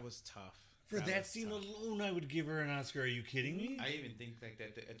alone. That was tough. For that scene alone, I would give her an Oscar. Are you kidding me? I even think like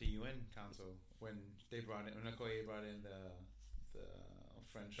that at the UN Council when Okoye brought in the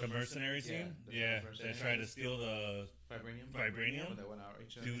French, the mercenary scene. They tried to steal the vibranium. That went out.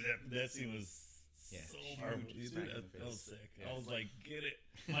 Dude, that scene was. So hard. That was sick. I was like, get it.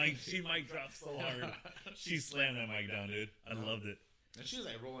 She mic dropped so hard. She slammed that mic down, dude. I loved it. And she was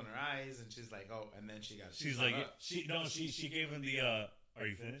like rolling her eyes, and she's like, "Oh!" And then she's like, she gave him the. Are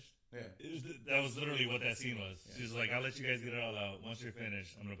you finished? Yeah. That was literally what that scene was. She was like, "I'll let you guys get it all out. Once you're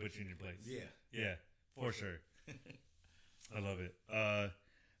finished, I'm gonna put you in your place." Yeah, for sure. I love it.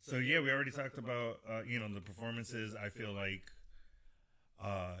 So we already talked about the performances. I feel like,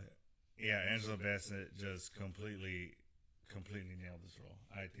 Angela Bassett just completely nailed this role.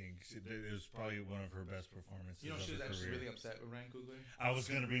 I think it was probably one of her best performances. She was actually really upset with Ryan Coogler. I was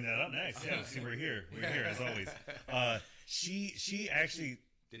going to bring that up next. Yeah, see, we're here as always. She actually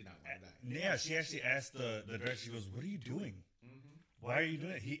did not want that. Yeah, she actually asked the director. She goes, "What are you doing? Why are you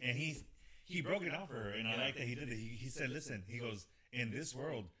doing it?" He broke it down for her, and I like that he did it. He said, "Listen," he goes, "in this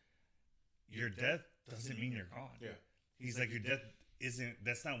world, your death doesn't mean you're gone." Yeah. He's like, "Your death."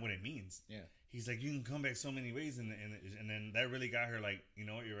 that's not what it means. Yeah. He's like, you can come back so many ways, and then that really got her like, you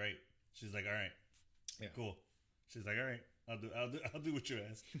know what, you're right. She's like, all right, yeah, cool. She's like, all right, I'll do what you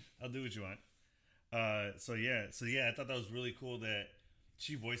ask. I'll do what you want. So yeah, I thought that was really cool that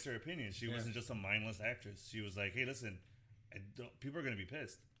she voiced her opinion. She wasn't just a mindless actress. She was like, hey, listen, people are gonna be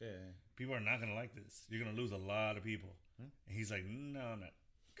pissed. Yeah. People are not gonna like this. You're gonna lose a lot of people. And he's like, no, I'm not,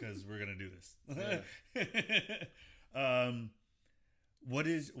 because we're gonna do this. Yeah. What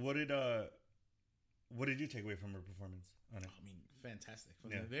did you take away from her performance on it? I mean, fantastic.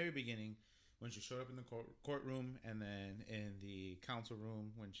 From the very beginning, when she showed up in the courtroom, and then in the council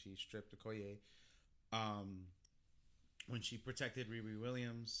room when she stripped Okoye, when she protected Riri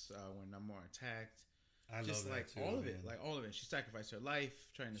Williams, when Namor attacked. I just love that too, all of it, like all of it. She sacrificed her life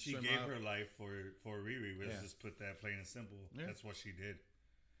trying to swim. She gave her life for Riri. Let's just put that plain and simple. Yeah. That's what she did.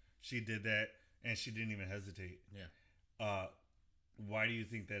 She did that, and she didn't even hesitate. Yeah. Why do you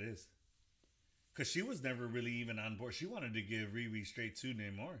think that is? Because she was never really even on board. She wanted to give Riri straight to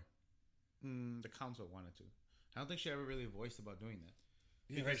Namor. The council wanted to. I don't think she ever really voiced about doing that.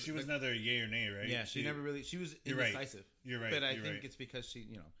 Yeah, right. She was neither yay or nay, right? Yeah, she never really. She was indecisive. You're right. But I think it's because she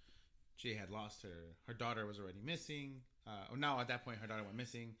had lost her daughter was already missing. Now at that point, her daughter went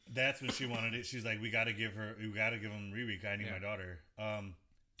missing. That's when she wanted it. She's like, we got to give him Riri. I need my daughter.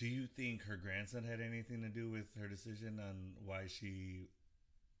 Do you think her grandson had anything to do with her decision on why she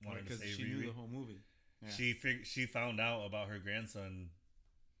wanted to save Riri? Because she knew the whole movie. Yeah. She found out about her grandson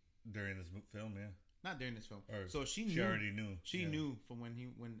during this film. Yeah, not during this film. So she already knew. She knew from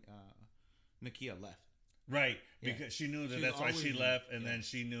when Nakia left. Right, because she knew that's why she left, and then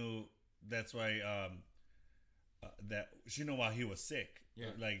she knew that's why that she knew why he was sick.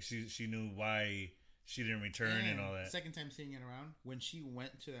 Yeah, like she knew why she didn't return and all that. Second time seeing it around, when she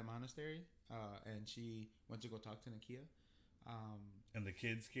went to that monastery, and she went to go talk to Nakia, and the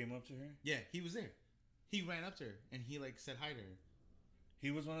kids came up to her. Yeah, he was there. He ran up to her and he said hi to her. He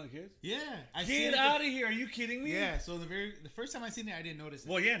was one of the kids? Yeah. Get out of here. Are you kidding me? Yeah. So the first time I seen it, I didn't notice it.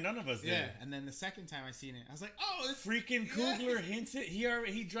 Well, yeah, none of us did. Yeah. And then the second time I seen it, I was like, oh, it's... Freaking Coogler hinted.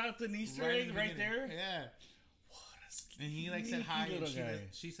 He dropped an Easter egg right there. Yeah. And he said hi, and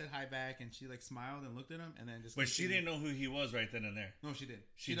she said hi back, and she smiled and looked at him, and then just. But she didn't know who he was right then and there. No, she did.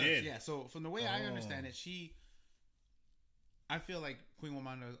 She did. Yeah. So from the way I understand it, I feel like Queen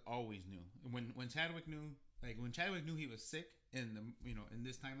Wamanda always knew when Chadwick knew, when Chadwick knew he was sick in the in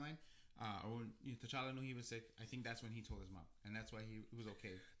this timeline, or when T'Challa knew he was sick. I think that's when he told his mom, and that's why he was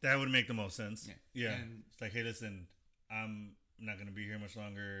okay. That would make the most sense. Yeah. And it's like, hey, listen, I'm not gonna be here much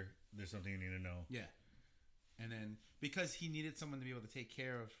longer. There's something you need to know. Yeah. And then because he needed someone to be able to take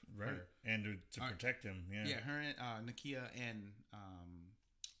care of her and to protect him, her and Nakia and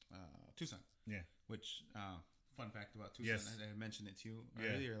Toussaint, which fun fact about Toussaint, I mentioned it to you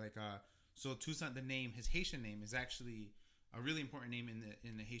earlier. So Toussaint, the name, his Haitian name, is actually a really important name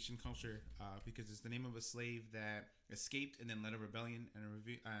in the Haitian culture because it's the name of a slave that escaped and then led a rebellion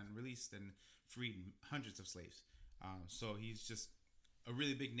and released and freed hundreds of slaves. So he's just a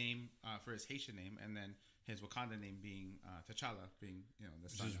really big name for his Haitian name, and then his Wakanda name being T'Challa, being the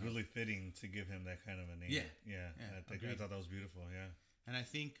son. Which is really fitting to give him that kind of a name. Yeah. I thought that was beautiful. Yeah, and I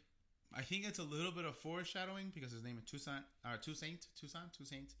think it's a little bit of foreshadowing because his name is Toussaint. It's Toussaint.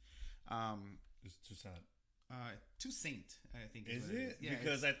 Toussaint, I think. Is it? Yeah,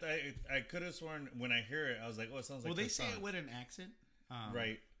 because I could have sworn when I hear it, I was like, oh, it sounds like. Well, they say it with an accent,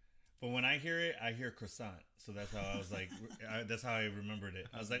 right? But when I hear it, I hear croissant. So that's how I was like. That's how I remembered it.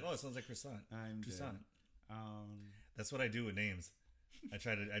 I was like, oh, it sounds like croissant. Toussaint. That's what I do with names.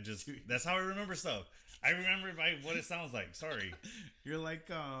 That's how I remember stuff. I remember what it sounds like. Sorry. You're like,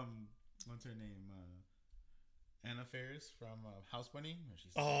 what's her name? Anna Faris from House Bunny.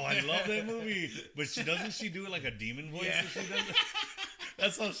 I love that movie. But she do it like a demon voice? Yeah. She does it?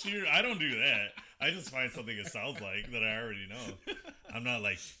 That's how I don't do that. I just find something it sounds like that I already know. I'm not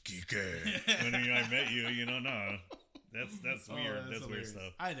like, Kike. When I met you, no. That's weird. That's weird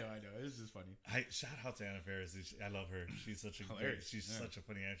stuff. I know. It's just funny. Shout out to Anna Faris. I love her. She's such such a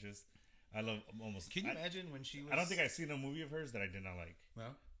funny actress. I love almost. Can you imagine when she was? I don't think I've seen a movie of hers that I did not like.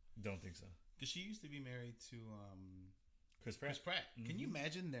 Well, don't think so. Because she used to be married to Chris Pratt. Mm-hmm. Can you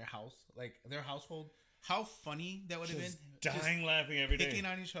imagine their household? How funny that would have been. Dying laughing every day. Picking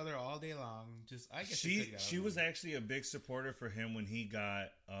on each other all day long. I guess she was actually a big supporter for him when he got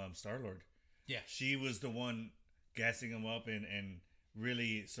Star-Lord. Yeah. She was the one gassing him up and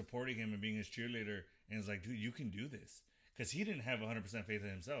really supporting him and being his cheerleader. And it's like, dude, you can do this. because he didn't have 100% faith in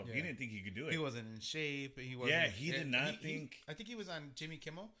himself. Yeah. He didn't think he could do it. He wasn't in shape. He wasn't. Yeah, he did not think. I think he was on Jimmy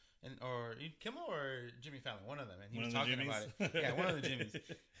Kimmel or Kimmel or Jimmy Fallon, one of them, and he One was of the talking Jimmys? about it. Yeah, one of the Jimmys,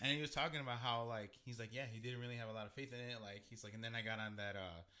 and he was talking about how like he's like, yeah, he didn't really have a lot of faith in it. Like he's like, and then I got on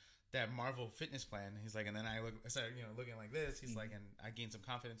that Marvel fitness plan. He's like, and then I started looking like this. He's like, and I gained some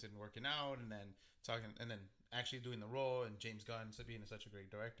confidence in working out, and then talking, and then actually doing the role. And James Gunn, so being such a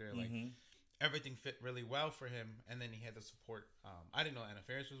great director, like everything fit really well for him. And then he had the support. I didn't know Anna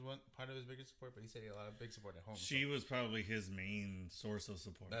Faris was one part of his biggest support, but he said he had a lot of big support at home. She was probably his main source of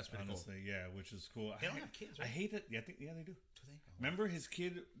support. That's pretty honestly, cool. Yeah, which is cool. They don't have kids, right? I hate that. Yeah, they do. Do they? Oh, Remember his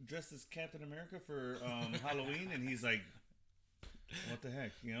kid dressed as Captain America for Halloween, and he's like, "What the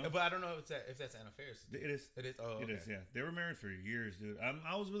heck?" You know. But I don't know if that's Anna Faris. It is. It is. Oh, okay. It is. Yeah, they were married for years, dude.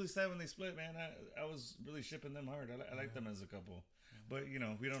 I was really sad when they split, man. I was really shipping them hard. I like them as a couple. But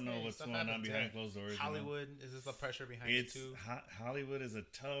we don't know what's going on behind closed doors. Hollywood, is this the pressure behind it too? Hollywood is a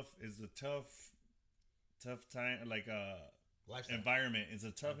tough time, like lifestyle. Environment. It's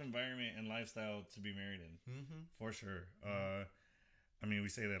a tough environment and lifestyle to be married in, for sure. I mean, we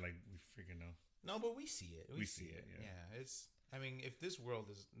say that like we freaking know. No, but we see it. We see it. Yeah, it's. I mean, if this world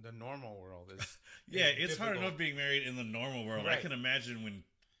is the normal world is. It's hard enough being married in the normal world. Right. I can imagine when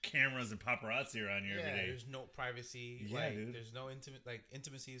cameras and paparazzi are on you every day. There's no privacy. Yeah, like, dude. There's no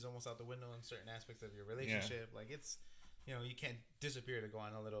intimacy is almost out the window in certain aspects of your relationship. Yeah. Like it's, you can't disappear to go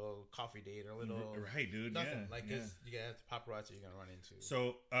on a little coffee date or a little right, dude. Nothing. You gotta have the paparazzi you're gonna run into.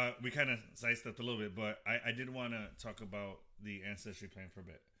 So we kind of sidestepped a little bit, but I did want to talk about the ancestry plan for a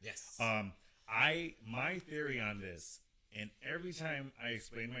bit. Yes. My theory on this, and every time I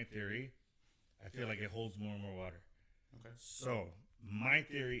explain my theory, I feel like it holds more and more water. Okay. So my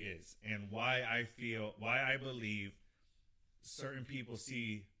theory is, and why I believe certain people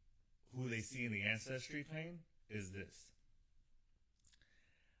see who they see in the ancestry plane is this.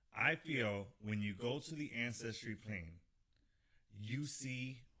 I feel when you go to the ancestry plane, you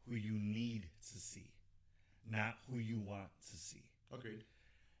see who you need to see, not who you want to see. Agreed.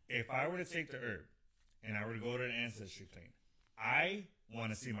 If I were to take the herb and I were to go to the ancestry plane, I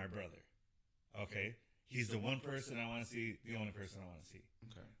want to see my brother. Okay? He's the one person I want to see, the only person I want to see.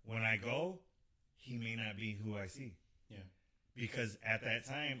 Okay. When I go, he may not be who I see. Yeah. Because at that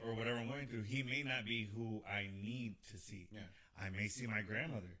time, or whatever I'm going through, he may not be who I need to see. Yeah. I may see my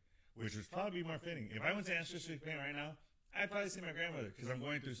grandmother, which would probably be more fitting. If I went to ancestry plane right now, I'd probably see my grandmother, because I'm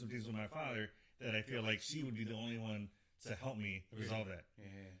going through some things with my father that I feel like she would be the only one to help me resolve that. Yeah.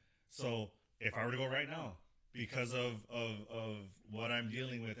 So if I were to go right now, because of what I'm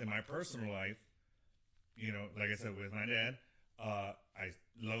dealing with in my personal life, like I said, with my dad, I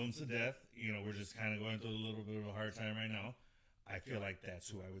love him to death. We're just kind of going through a little bit of a hard time right now. I feel like that's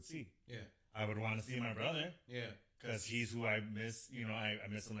who I would see. Yeah. I would want to see my brother. Yeah. Because he's who I miss. I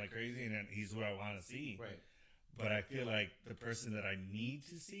miss him like crazy, and he's who I want to see. Right. But I feel like the person that I need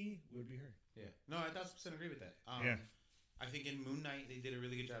to see would be her. Yeah. No, I 1,000% agree with that. Yeah. I think in Moon Knight they did a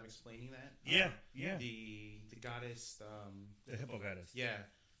really good job explaining that. Yeah. The goddess. The hippo goddess. Yeah.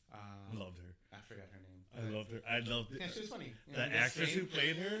 Loved her. I forgot her name. I loved her. I loved it. Yeah, she was funny. The actress who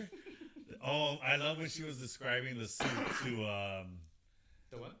played her. Oh, I love when she was describing the suit to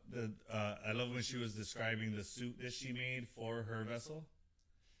The what? I love when she was describing the suit that she made for her vessel.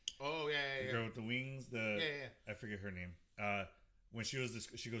 Oh yeah. The girl with the wings. Yeah. I forget her name. When she goes,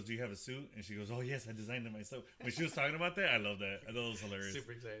 "Do you have a suit?" And she goes, "Oh yes, I designed it myself." When she was talking about that, I love that. I thought it was hilarious.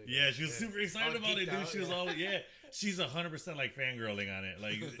 Super excited. Yeah, she was super excited about it, dude. Out, she was all she's 100% like fangirling on it.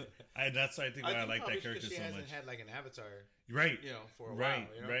 Like, that's why I think why I like that character so much. She hasn't had like an avatar, right? For a while.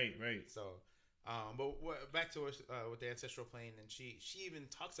 Right. So, but back to us with the ancestral plane, and she even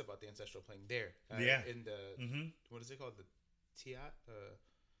talks about the ancestral plane there. In the what is it called? The Tiat.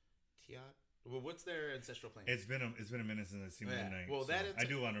 Well, what's their ancestral plane? It's been a minute since I've seen Moon Knight. Well, so I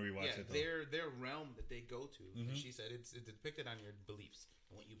do want to rewatch it. Though. Their realm that they go to. And she said it's depicted on your beliefs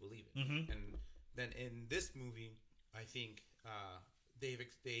and what you believe in. And then in this movie, I think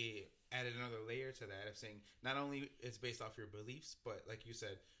they added another layer to that of saying not only it's based off your beliefs, but like you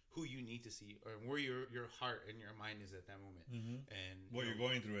said, who you need to see or where your heart and your mind is at that moment, and what you're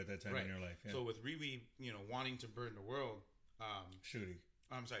going through at that time in your life. Yeah. So with Riri, wanting to burn the world, Shuri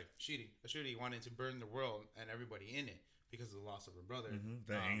wanted to burn the world and everybody in it because of the loss of her brother.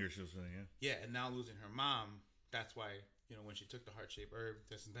 The anger she was feeling, yeah, and now losing her mom. That's why when she took the heart shape herb,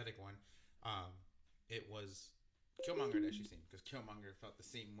 the synthetic one, it was Killmonger that she seen, because Killmonger felt the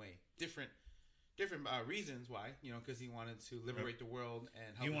same way. Different reasons why, because he wanted to liberate the world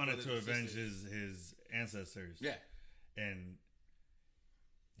and help. He wanted to avenge his ancestors. Yeah, and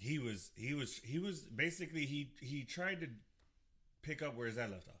he was basically he tried to pick up where his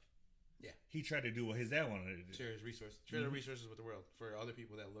dad left off. Yeah. He tried to do what his dad wanted to do. Share the resources with the world for other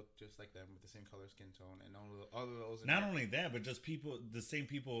people that look just like them with the same color, skin tone, and all of those. Not only that, but just the same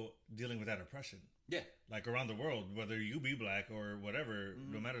people dealing with that oppression. Yeah. Like around the world, whether you be black or whatever,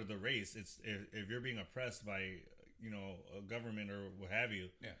 no matter the race, it's if you're being oppressed by a government or what have you,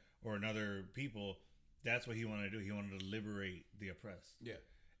 yeah, or another people, that's what he wanted to do. He wanted to liberate the oppressed. Yeah.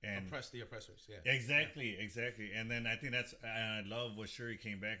 And oppress the oppressors. Yeah. Exactly. And then I think I love what Shuri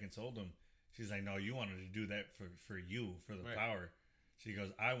came back and told him. She's like, no, you wanted to do that for you, for the power. She goes,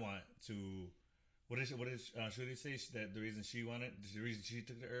 I want to. What did Shuri say? That the reason she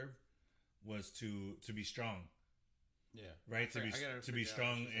took the herb was to be strong. Yeah. Right. To be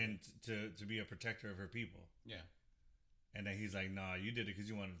strong and to be a protector of her people. Yeah. And then he's like, nah, you did it because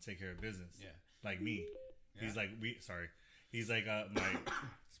you wanted to take care of business. Yeah. Like me. Yeah. He's like, He's like, my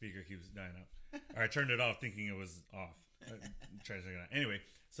speaker keeps dying out. Or I turned it off thinking it was off. Try to check it out. Anyway,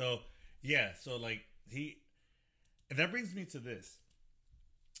 so like and that brings me to this.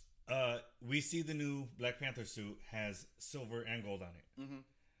 We see the new Black Panther suit has silver and gold on it. Mm-hmm.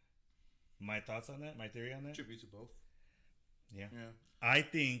 My thoughts on that? My theory on that? Tribute to both. Yeah. I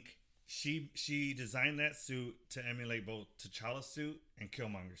think she designed that suit to emulate both T'Challa's suit and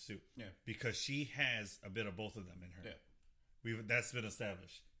Killmonger's suit. Yeah. Because she has a bit of both of them in her. Yeah. That's been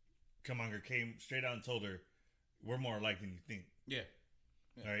established. Killmonger came straight out and told her, "We're more alike than you think." Yeah.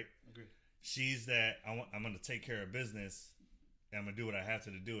 All right. Agreed. She's that I'm going to take care of business. And I'm going to do what I have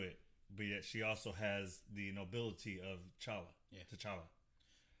to do it. But yet she also has the nobility of T'Challa.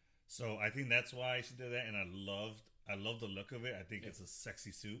 So I think that's why she did that, and I love the look of it. I think it's a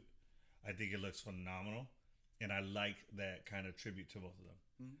sexy suit. I think it looks phenomenal, and I like that kind of tribute to both of them.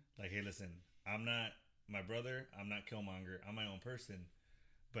 Mm-hmm. Like, hey, listen, I'm not my brother. I'm not Killmonger. I'm my own person,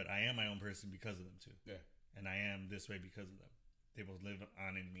 but I am my own person because of them too. Yeah, and I am this way because of them. They both live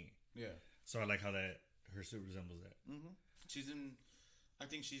on in me. Yeah. So I like how that her suit resembles that. Mm-hmm. I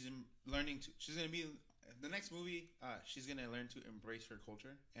think she's learning to. She's gonna be the next movie. She's gonna learn to embrace her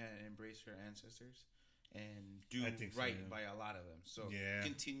culture and embrace her ancestors and do right by a lot of them. So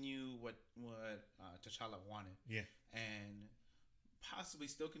continue what T'Challa wanted. Yeah. And possibly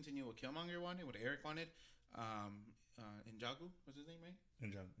still continue what Killmonger wanted, what Eric wanted. N'Jagu was his name, right?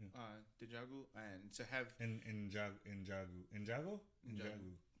 N'Jagu. Yeah. N'Jagu, and to have N'Jagu.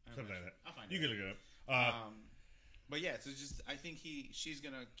 Something like that. I'll find you it. can look it up. But yeah, so just I think she's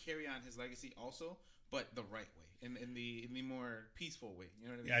gonna carry on his legacy also, but the right way, in the more peaceful way. You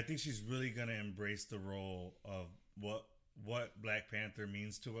know what I mean? Yeah, I think she's really gonna embrace the role of what Black Panther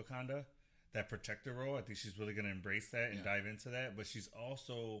means to Wakanda, that protector role. I think she's really gonna embrace that and dive into that. But she's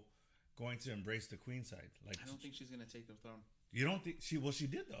also going to embrace the queen side. Like, I don't think she's gonna take the throne. You don't think she? Well, she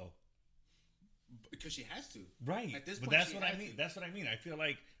did though. Because she has to, right? At this point, that's what I mean. That's what I mean. I feel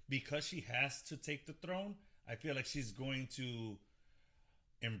like because she has to take the throne, I feel like she's going to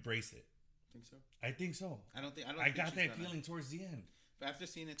embrace it. Think so? I think so. I got that feeling towards the end. But after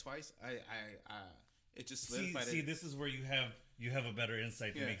seeing it twice, it just solidified. See, this is where you have a better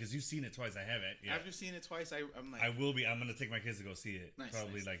insight than me because you've seen it twice. I haven't. Yeah. After seeing it twice, I'm like, I will be. I'm gonna take my kids to go see it. Nice.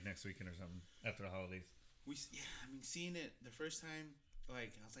 Like next weekend or something after the holidays. Seeing it the first time.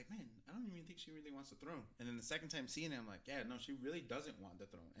 Like, I was like, man, I don't even think she really wants the throne. And then the second time seeing it, I'm like, yeah, no, she really doesn't want the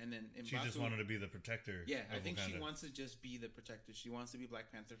throne. And then she just wanted to be the protector. Yeah, I think Wakanda. She wants to just be the protector. She wants to be Black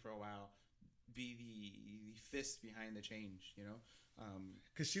Panther for a while, be the fist behind the change, you know?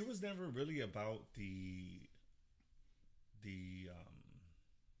 Because she was never really about the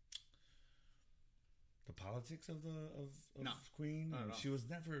politics of Queen. No. She was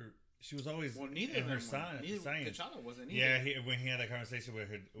never. She was always neither in of her them science. T'Challa wasn't either. Yeah, when he had that conversation with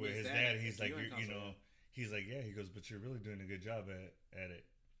his dad, he's like, he's like, yeah, he goes, but you're really doing a good job at it.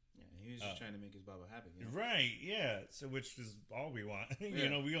 Yeah, he was just trying to make his Baba happy. You know? Right, yeah. So which is all we want. You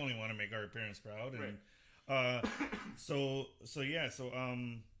know, we only want to make our parents proud. And right. So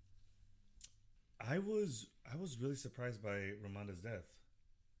I was really surprised by Ramonda's death.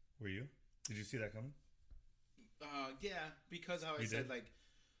 Were you? Did you see that coming? Yeah, because how I said, like,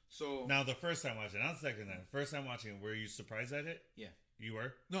 so now the first time watching, not the second time. First time watching, were you surprised at it? Yeah. You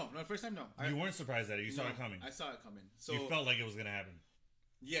were? No, first time no. You weren't surprised at it. You saw it coming. I saw it coming. So you felt like it was gonna happen.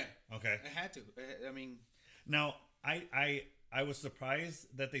 Yeah. Okay. I had to. I mean, now I was surprised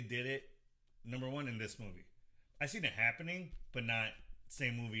that they did it. Number one, in this movie, I seen it happening, but not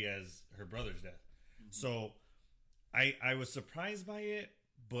same movie as her brother's death. Mm-hmm. So I was surprised by it,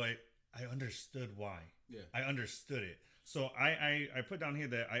 but I understood why. Yeah. I understood it. So I put down here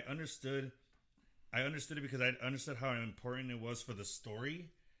that I understood it because I understood how important it was for the story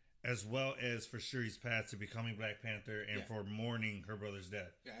as well as for Shuri's path to becoming Black Panther and for mourning her brother's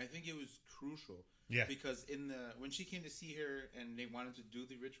death. Yeah, I think it was crucial. Yeah, because when she came to see her and they wanted to do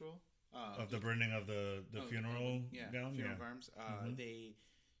the ritual of the burning of the funeral gown, funeral garms,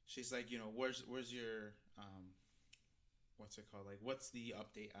 she's like, where's your what's it called? Like, what's the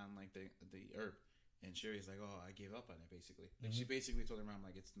update on like the herb? And Sherry's like, oh, I gave up on it basically. Like she basically told her mom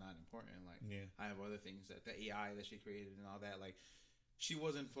like it's not important. Like I have other things that the AI that she created and all that. Like she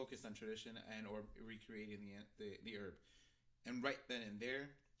wasn't focused on tradition and or recreating the herb. And right then and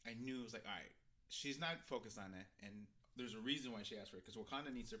there, I knew it was like, all right, she's not focused on that. And there's a reason why she asked for it because Wakanda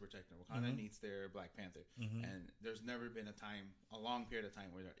needs their protector. Wakanda needs their Black Panther. And there's never been a long period of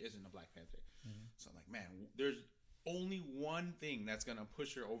time where there isn't a Black Panther. So I'm like, man, there's only one thing that's gonna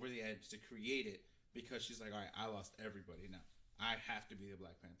push her over the edge to create it. Because she's like, all right, I lost everybody now. I have to be the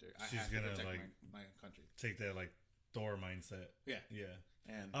Black Panther. I have to protect my country. Take that like Thor mindset. Yeah.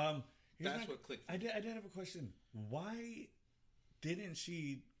 And that's what clicked. I did have a question. Why didn't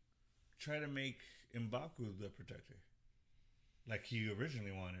she try to make M'Baku the protector, like he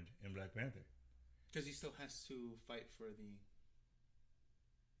originally wanted in Black Panther? Because he still has to fight for the.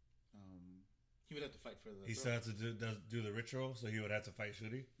 He would have to fight for the. He still has to do the ritual, so he would have to fight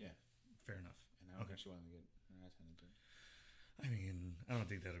Shuri. Yeah. Fair enough. I don't think she wanted to get her ass handed to her. I mean, I don't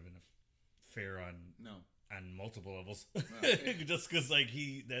think that would have been fair on multiple levels. Just because like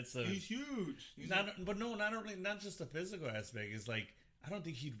he's huge. Not just the physical aspect. It's like I don't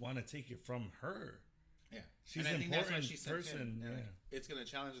think he'd want to take it from her. Yeah, she's an important person. It's gonna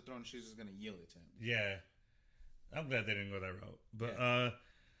challenge the throne. She's just gonna yield it to him. Yeah, I'm glad they didn't go that route. But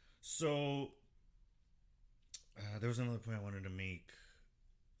there was another point I wanted to make.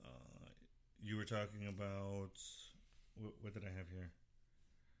 You were talking about what did I have here?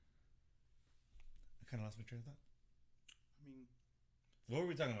 I kind of lost my train of thought. I mean, what were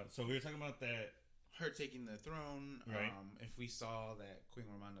we talking about? So we were talking about that her taking the throne. Right. If we saw that Queen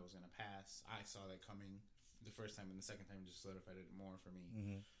Ramonda was going to pass, I saw that coming the first time, and the second time just solidified it more for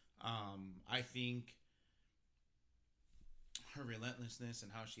me. I think her relentlessness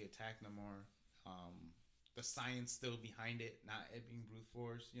and how she attacked Namor. The science still behind it, not it being brute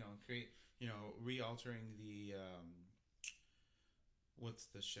force, re-altering the what's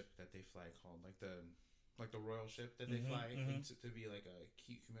the ship that they fly called, like the royal ship that they fly to be like a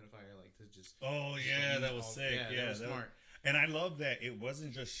heat humidifier, like to just that was sick. That was smart. And I love that it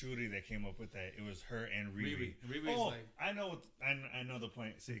wasn't just Shuri that came up with that; it was her and Riri. I know the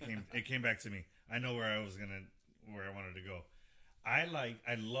point. See, it came back to me. I know where I wanted to go.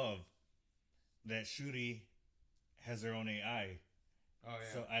 I love that Shuri has her own AI. Oh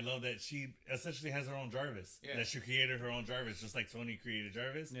yeah. So I love that she essentially has her own Jarvis. Yeah. That she created her own Jarvis, just like Tony created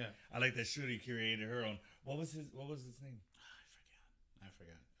Jarvis. Yeah. I like that Shuri created her own. What was his name? I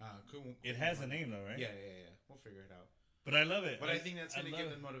forgot. It has a name though, right? Yeah. We'll figure it out. But I love it. But I think that's going to give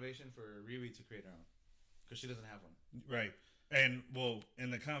them motivation for Riri to create her own, because she doesn't have one. Right. And well,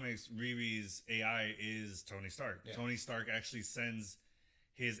 in the comics, Riri's AI is Tony Stark. Yeah. Tony Stark actually sends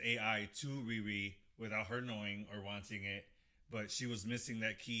his AI to Riri without her knowing or wanting it, but she was missing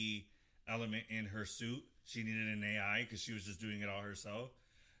that key element in her suit. She needed an AI because she was just doing it all herself.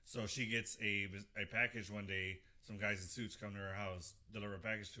 So she gets a package one day. Some guys in suits come to her house, deliver a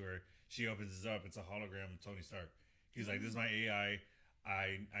package to her. She opens it up. It's a hologram of Tony Stark. He's like, "This is my AI.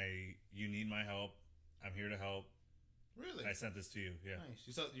 You need my help. I'm here to help. Really? I sent this to you. Yeah. Nice.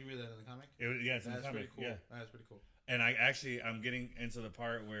 You read that in the comic? It's in the comic. Pretty cool. Yeah. That's pretty cool. And I'm getting into the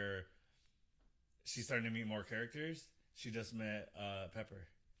part where she's starting to meet more characters. She just met Pepper.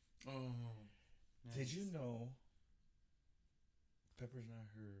 Oh. Nice. Did you know Pepper's not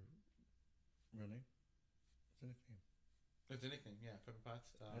her real name? It's a nickname. It's a nickname, yeah. Pepper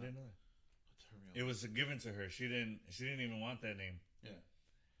Potts. I didn't know that. What's her real name? It was given to her. She didn't even want that name. Yeah.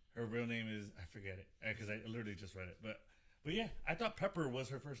 Her real name is, I forget it because I literally just read it. But yeah, I thought Pepper was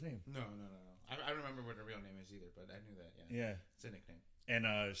her first name. No. I don't remember what her real name is either, but I knew that. Yeah. Yeah. It's a nickname.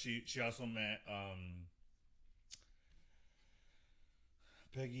 And she also met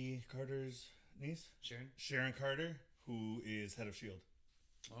Peggy Carter's niece, Sharon Carter, who is head of S.H.I.E.L.D.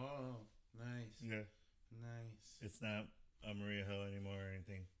 Oh, nice. Yeah. Nice. It's not Maria Hill anymore or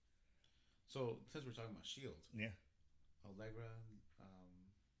anything. So, since we're talking about S.H.I.E.L.D. Yeah. Allegra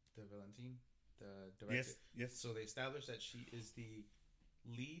de Valentin, the director. Yes. So they established that she is the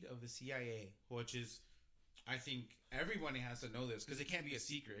lead of the CIA, which is, I think everyone has to know this because it can't be a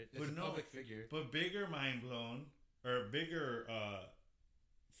secret. It's a public figure. But bigger mind blown, or bigger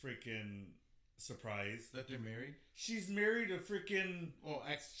freaking surprise that they're married. She's married to freaking. Well,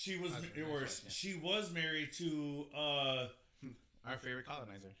 ex. She was, she was married to Our favorite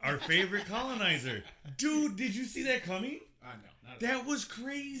colonizer. Our favorite colonizer. Dude, did you see that coming? No. That was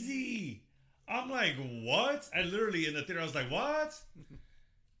crazy. I'm like, what? I literally, in the theater, I was like, what?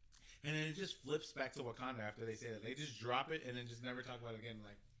 And then it just flips back to Wakanda after they say that. They just drop it and then just never talk about it again.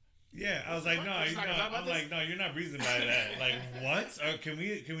 Like, yeah, I was like, no, I'm like, no, you're not breezing by that. Like, what? Can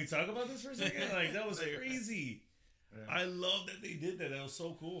we talk about this for a second? Like, that was crazy. Yeah. I love that they did that. That was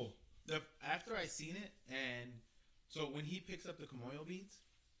so cool. After I seen it, and so when he picks up the Kamoyo beads,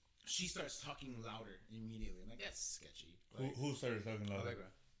 she starts talking louder immediately. I'm like, that's sketchy. Like, who started talking louder? Allegra.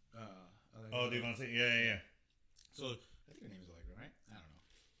 Oh, Devontae? Yeah. So I think her name is Allegra, right? I don't know.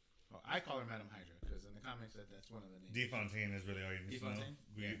 Well, I call her Madam Hydra because in the comics that's one of the names. DeFontaine is really all you need to know.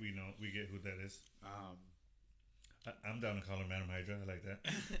 We know, we get who that is. I'm down to call her Madam Hydra. I like that.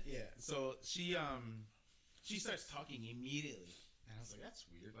 Yeah. So she starts talking immediately, and I was like, that's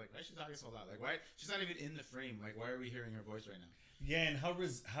weird. Like, why is she talking so loud? Like, why she's not even in the frame? Like, why are we hearing her voice right now? Yeah, and how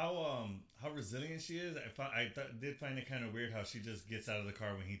resilient she is. I did find it kind of weird how she just gets out of the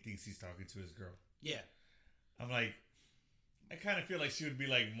car when he thinks he's talking to his girl. Yeah, I'm like, I kind of feel like she would be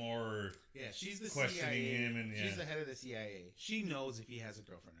like more. Yeah, she's the questioning CIA. Him, and she's the head of the CIA. She knows if he has a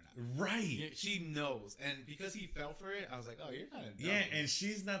girlfriend or not. Right. She knows, and because he fell for it, I was like, oh, you're kind of dumb. Yeah, and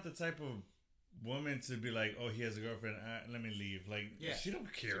she's not the type of woman to be like, oh, he has a girlfriend, let me leave. Like, she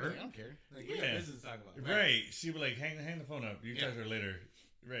don't care. Like, I don't care. Like, we got business to talk about. Right. She'd be like, hang the phone up. You can talk to her later.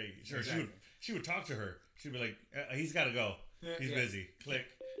 Right. Sure. Exactly. She would talk to her. She'd be like, he's got to go. He's busy. Click.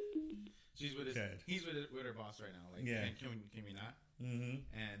 She's with he's with her boss right now. Like, can we not? Mm-hmm.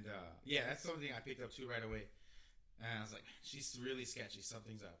 And that's something I picked up too right away. And I was like, she's really sketchy.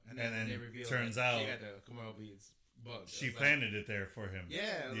 Something's up. And then they reveal turns out she had the Kamoyo beads bug. She planted it there for him. Yeah.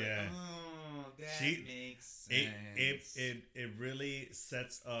 Yeah. Like, oh, that makes sense. It really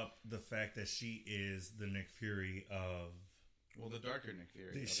sets up the fact that she is the Nick Fury of. Well, the darker Nick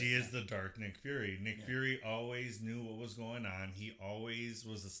Fury. She is the dark Nick Fury. Nick Fury always knew what was going on. He always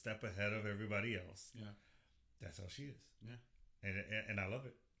was a step ahead of everybody else. Yeah. That's how she is. Yeah. And I love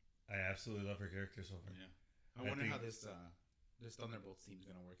it. I absolutely love her character so far. Yeah. I wonder how this Thunderbolts team is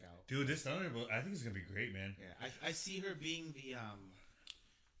gonna work out. Dude, this Thunderbolt, I think it's gonna be great, man. Yeah. I see her being the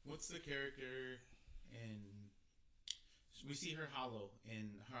what's the character in? We see her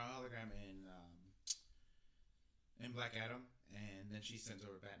hologram in Black Adam, and then she sends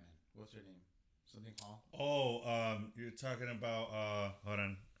over Batman. What's her name? Something Hall. Oh, you're talking about hold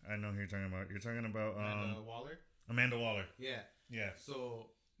on. I know who you're talking about. You're talking about Amanda Waller. Yeah. Yeah.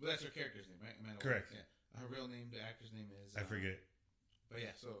 So, that's her character's name, right? Amanda Correct. Waller. Yeah. Her real name, the actor's name is I forget. But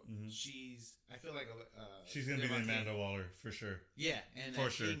yeah, so I feel like she's gonna be the Amanda Waller for sure. Yeah, and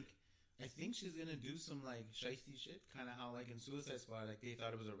I think she's gonna do some like shiesty shit, kind of how like in Suicide Squad, like they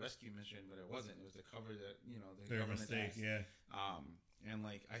thought it was a rescue mission, but it wasn't. It was to cover the their mistake. Yeah. And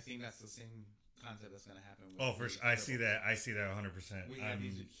like I think that's the same concept that's gonna happen. For sure, I see that 100%. We have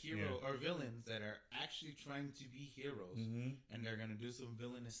these hero or villains that are actually trying to be heroes, and they're gonna do some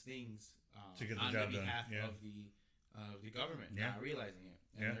villainous things to get the on job the done. behalf of the government, not realizing it,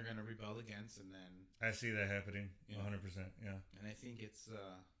 and they're gonna rebel against, and then I see that happening 100%. Yeah, and I think it's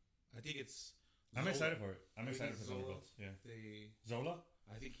I'm excited for it. I'm excited for Thunderbolts. Yeah, Zola.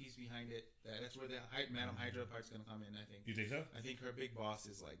 I think he's behind it. That's where the Madam Hydra part's gonna come in. I think. You think so? I think her big boss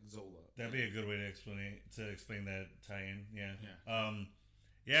is like Zola. That'd be a good way to explain that tie-in.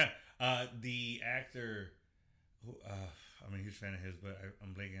 Yeah. The actor, who I'm a huge fan of his, but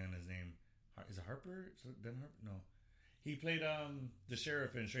I'm blanking on his name. Is it Harper? Ben Harper? No. He played the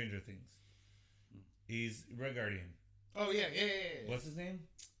sheriff in Stranger Things. He's Red Guardian. Oh yeah. What's his name?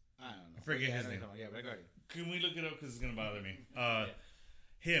 I don't know. I forget his name. Yeah, Red Guardian. Can we look it up because it's gonna bother me?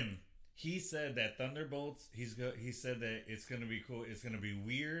 Him. He said that Thunderbolts. He said that it's gonna be cool. It's gonna be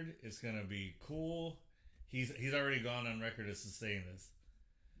weird. It's gonna be cool. He's already gone on record as saying this.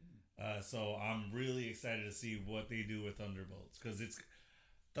 So I'm really excited to see what they do with Thunderbolts because it's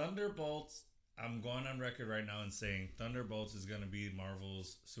Thunderbolts. I'm going on record right now and saying Thunderbolts is gonna be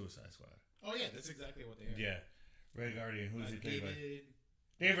Marvel's Suicide Squad. Oh yeah, that's exactly what they are. Yeah, Red Guardian. Who's he played by?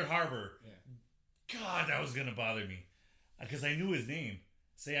 David Harbour. Yeah. God, that was gonna bother me because I knew his name.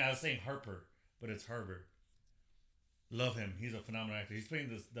 I was saying Harper, but it's Harbour. Love him. He's a phenomenal actor. He's playing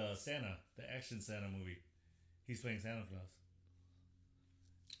the Santa, the action Santa movie. He's playing Santa Claus.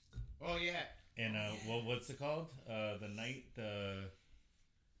 Oh yeah. And what's it called? The Night.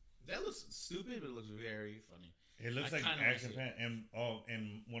 That looks stupid, but it looks very funny. It looks like action pan.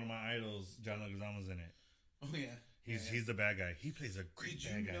 And one of my idols, John Leguizamo's in it. Oh yeah. He's the bad guy. He plays a great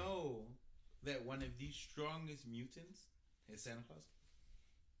bad guy. Did you know that one of the strongest mutants is Santa Claus?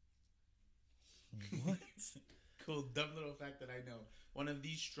 What? cool, dumb little fact that I know. One of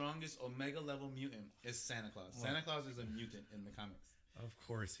the strongest Omega level mutant is Santa Claus. Santa Claus is a mutant in the comics. Of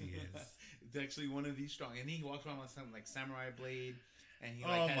course he is. It's actually one of the strong, and he walks around with something like samurai blade, and he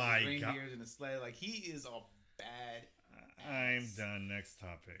Oh has my his reindeers in a sleigh. Like he is a bad. I'm done. Next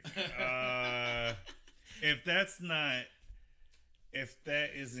topic. If that's not, if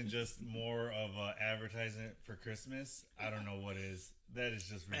that isn't just more of an advertisement for Christmas, I don't know what is. That is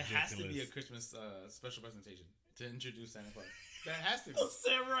just ridiculous. It has to be a Christmas special presentation to introduce Santa Claus. That has to be. A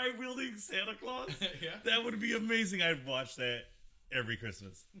samurai wielding Santa Claus? Yeah. That would be amazing. I'd watch that every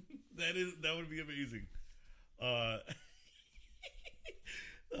Christmas. That would be amazing.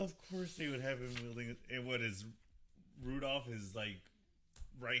 Of course they would have him wielding it. And what is Rudolph his like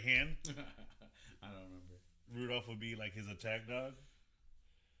right hand? I don't remember. Rudolph would be like his attack dog.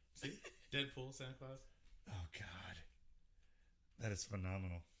 See? Deadpool, Santa Claus. Oh God. That is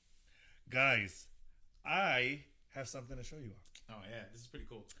phenomenal. Guys, I have something to show you all. Oh yeah, this is pretty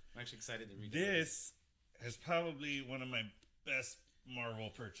cool. I'm actually excited to read This is probably one of my best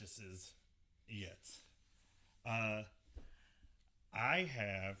Marvel purchases yet. I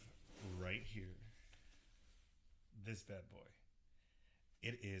have right here this bad boy.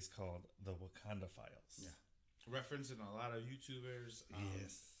 It is called the Wakanda Files. Yeah. Referenced in a lot of YouTubers.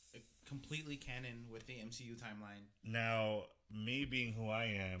 Yes. Completely canon with the MCU timeline. Now, me being who I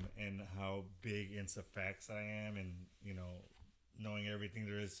am and how big into facts I am and, you know, knowing everything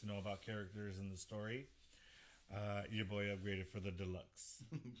there is to know about characters in the story, your boy upgraded for the deluxe.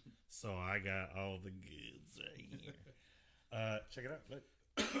 So I got all the goods right here. Check it out. Look.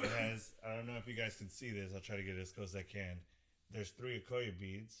 It has, I don't know if you guys can see this. I'll try to get it as close as I can. There's 3 Okoye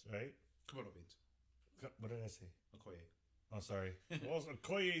beads, right? Komodo beads. What did I say? Okoye. Oh, sorry. Well,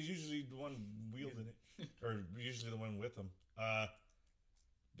 Okoye is usually the one wielding it. Or usually the one with them.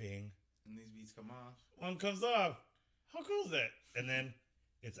 Bing. And these beads come off. One comes off. How cool is that? And then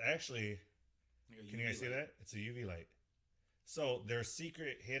it's actually, can you guys see that? It's a UV light. So there's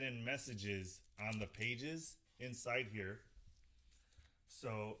secret hidden messages on the pages inside here.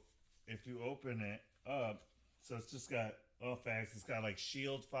 So if you open it up, so it's just got all facts. It's got like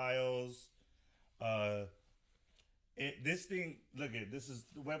shield files. This thing, look at this is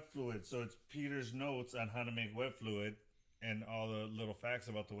the web fluid. So it's Peter's notes on how to make web fluid and all the little facts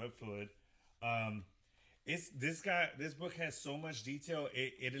about the web fluid. This book has so much detail.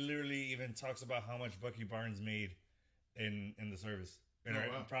 It literally even talks about how much Bucky Barnes made in the service. And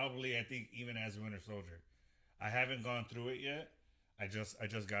probably, I think, even as a Winter Soldier. I haven't gone through it yet. I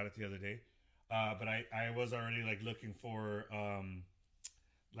just got it the other day. But I was already like looking for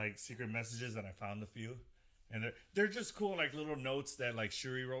like secret messages, and I found a few. And they're just cool, like little notes that like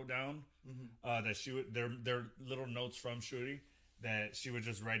Shuri wrote down. That she would they're little notes from Shuri that she would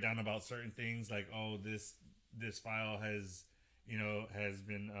just write down about certain things, like, oh, this file has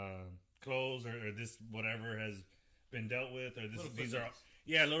been closed, or this whatever has been dealt with, or these are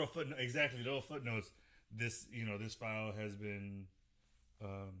little footnotes. Exactly, little footnotes. This file has been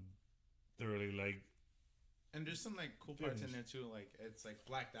thoroughly like. And there's some like cool parts in there too, like it's like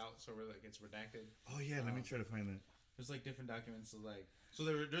blacked out, so where like it's redacted. Oh yeah, let me try to find that. There's like different documents, so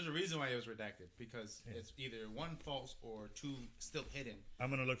there's a reason why it was redacted, because it's either 1 false or 2 still hidden. I'm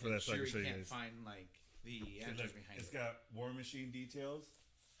gonna look for that so I can show you guys. Can't find like the answers behind it. It's got War Machine details.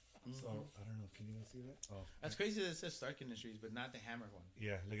 So I don't know. Can you guys see that? Oh, that's crazy that it says Stark Industries, but not the Hammer one.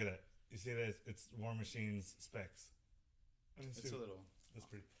 Yeah, look at that. You see that? It's War Machine's specs. It's a little. That's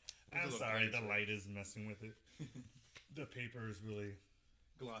pretty. I'm sorry, the light is messing with it. The paper is really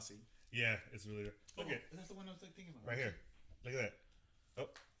glossy. Yeah, it's really. Look at that's the one I was like thinking about. Right here. Look at that. Oh,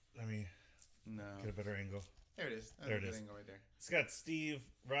 let me get a better angle. There it is. There it is. Angle right there. It's got Steve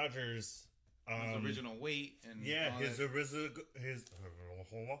Rogers. His original weight and his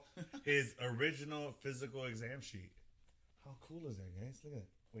original physical exam sheet. How cool is that, guys? Look at that.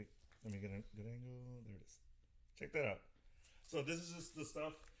 Wait, let me get a good angle. There it is. Check that out. So this is just the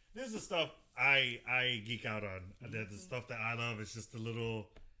stuff. This is the stuff I geek out on. The stuff that I love is just the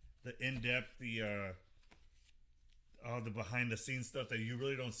in-depth, all the behind-the-scenes stuff that you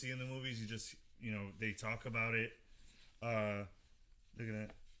really don't see in the movies. You just, they talk about it. Look at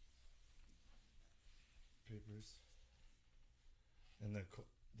that. Papers. And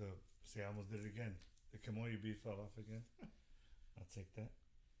see, I almost did it again. The Kamoy bead fell off again. I'll take that.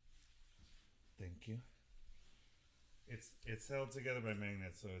 Thank you. It's held together by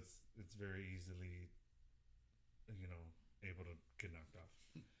magnets, so it's very easily, able to get knocked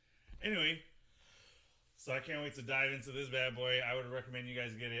off. Anyway, so I can't wait to dive into this bad boy. I would recommend you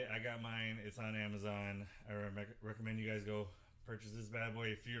guys get it. I got mine. It's on Amazon. I recommend you guys go purchase this bad boy.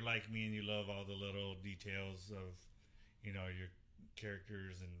 If you're like me and you love all the little details of, your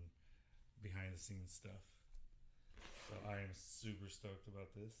characters and behind the scenes stuff. So I am super stoked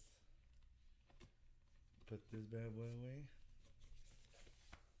about this. Put this bad boy away.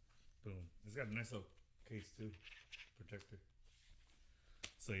 Boom. It's got a nice little case too. Protector.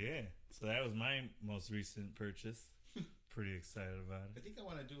 So yeah. So that was my most recent purchase. Pretty excited about it. I think I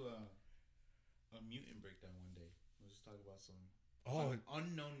want to do a mutant breakdown one day. We'll just talk about some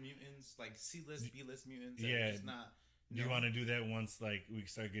unknown mutants, like C-list, B-list mutants. Yeah. Just not. Do you want to do that once like we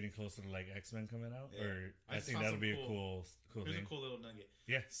start getting closer to like X-Men coming out? Yeah. Or I think that'll be a cool Here's thing. a cool little nugget.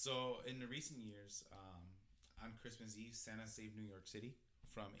 Yeah. So in the recent years, on Christmas Eve, Santa saved New York City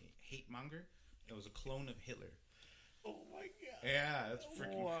from a hate monger. It was a clone of Hitler. Oh my god. Yeah, that's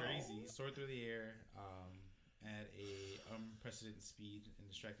freaking crazy. He soared through the air at a unprecedented speed and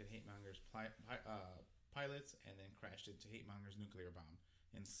distracted hate mongers pilots, and then crashed into hate monger's nuclear bomb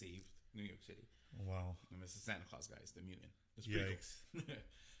and saved New York City. Wow. And this is Santa Claus, guys, the mutant. It's pretty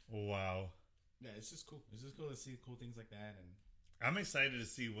cool. Wow. Yeah, it's just cool. It's just cool to see cool things like that. And I'm excited to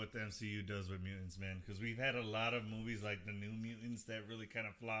see what the MCU does with mutants, man, because we've had a lot of movies like the New Mutants that really kind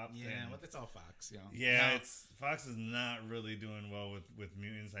of flopped. Yeah, but that's all Fox, Yeah, Fox is not really doing well with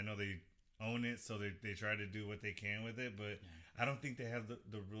mutants. I know they own it, so they try to do what they can with it, but I don't think they have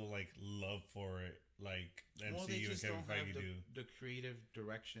the real like love for it like the MCU and Kevin Feige do. The creative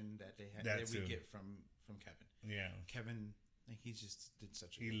direction that they have That we too. get from Kevin. Yeah, Kevin, like, he just did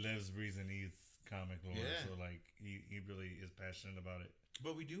such a he good lives, breathes, and eats comic lore, Yeah. so like he really is passionate about it.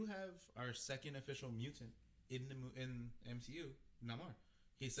 But we do have our second official mutant in MCU, Namor.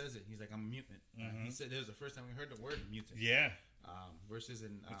 He says it. He's like, I'm a mutant. Mm-hmm. He said it was the first time we heard the word mutant. Yeah, versus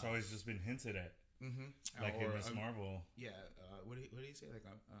in it's always just been hinted at, like in Miss Marvel. Yeah. What did he say? Like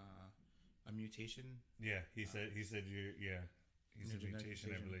a mutation. Yeah, he said you're he's a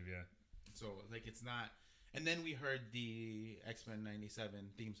mutation, I believe. Yeah. So like it's not. And then we heard the X-Men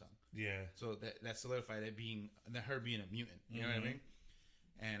 '97 theme song. Yeah. So that solidified her being a mutant. You know what I mean?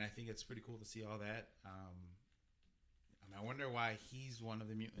 And I think it's pretty cool to see all that. I wonder why he's one of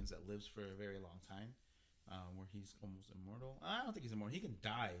the mutants that lives for a very long time, where he's almost immortal. I don't think he's immortal. He can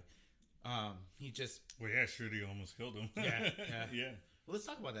die. He just. Well, yeah, Shruti almost killed him. Yeah. Well, let's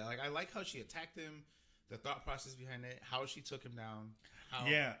talk about that. Like, I like how she attacked him, the thought process behind it, how she took him down.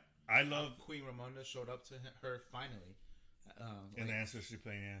 I love Queen Ramonda showed up to her finally. in the ancestry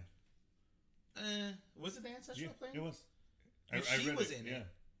plane. Yeah. Was it the ancestral plane? It was. She read was it, in yeah. it.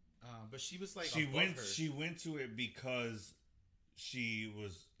 But she was like she above went. her. She went to it because she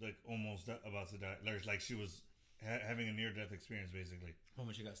was like almost about to die. Like she was having a near-death experience, basically.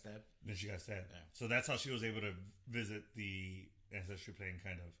 When she got stabbed. Then she got stabbed. Yeah. So that's how she was able to visit the ancestry plane,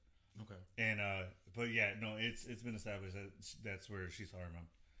 kind of. Okay. And but yeah, no, it's been established that that's where she saw her mom.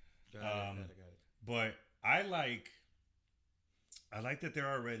 Got it. But I like that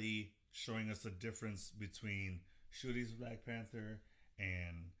they're already showing us the difference between Shuri's Black Panther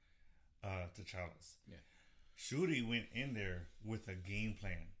and T'Challa's. Yeah. Shuri went in there with a game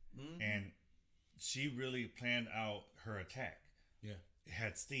plan, and she really planned out her attack. Yeah. It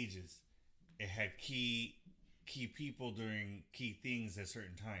had stages. It had key people doing key things at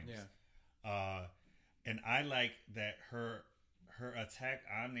certain times. Yeah. And I like that her attack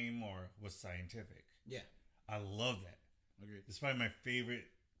on Namor was scientific. Yeah. I love that. Agreed. It's probably my favorite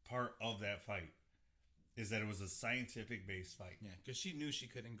part of that fight. Is that it was a scientific based fight. Yeah, because she knew she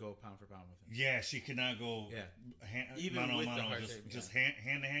couldn't go pound for pound with him. Yeah, she could not go even mano with mano, the hard just hand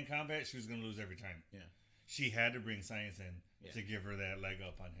to hand combat. She was going to lose every time. Yeah, she had to bring science in to give her that leg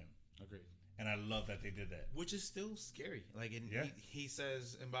up on him. Agreed. And I love that they did that. Which is still scary. Like, he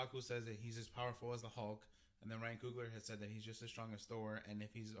says, M'Baku says that he's as powerful as the Hulk, and then Ryan Coogler has said that he's just as strong as Thor, and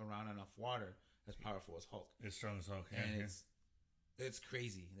if he's around enough water, as powerful as Hulk. As strong as Hulk. And it's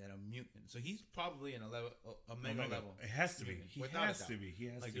crazy that a mutant. So he's probably in a mega level. It has to be. He has to be.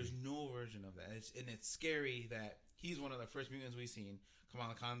 There's no version of that. And it's scary that he's one of the first mutants we've seen.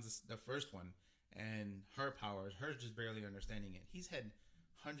 Kamala Khan's the first one, and her powers, her just barely understanding it. He's had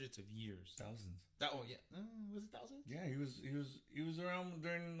hundreds of years, thousands. Was it thousands? Yeah, he was around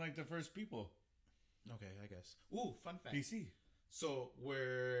during like the first people. Okay, I guess. Ooh, fun fact. DC. So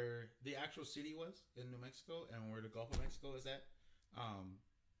where the actual city was in New Mexico, and where the Gulf of Mexico is at.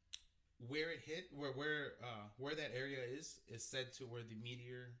 Where it hit, where that area is said to where the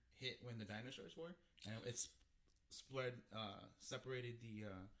meteor hit when the dinosaurs were, and it's separated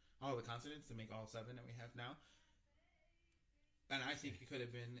all the continents to make all 7 that we have now. And I think it could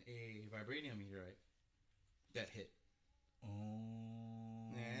have been a vibranium meteorite that hit.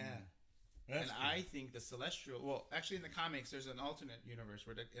 Oh, yeah. And cool. I think the Celestial. Well, actually, in the comics, there's an alternate universe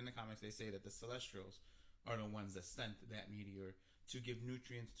where in the comics they say that the Celestials are the ones that sent that meteor to give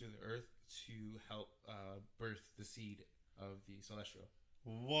nutrients to the Earth to help birth the seed of the Celestial.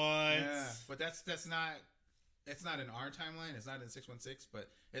 What? Yeah, but that's not. It's not in our timeline. It's not in 616, but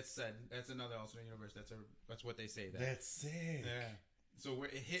it's said that's another alternate universe. That's what they say. That's sick. Yeah. So where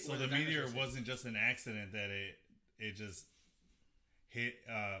it hit. So the meteor wasn't just an accident that it just hit.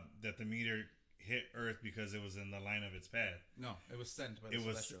 That the meteor hit Earth because it was in the line of its path. No, it was sent by the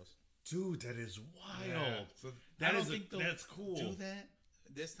Celestials. Dude, that is wild. Yeah. So that's cool. Do that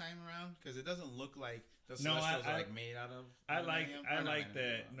this time around because it doesn't look like the Celestials are like made out of. I like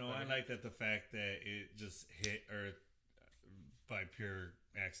that. No, I like that the fact that it just hit Earth by pure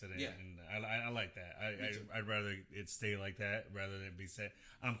accident. Yeah. And I like that. I'd rather it stay like that rather than be set.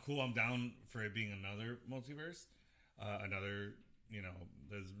 I'm cool. I'm down for it being another multiverse. Another.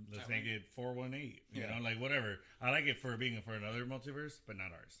 Let's make it 418. You know, like whatever. I like it for being for another multiverse, but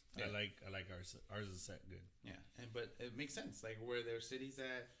not ours. Yeah. I like ours. Ours is set good. Yeah, but it makes sense. Like where their cities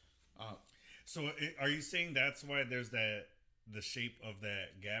at. So are you saying that's why there's the shape of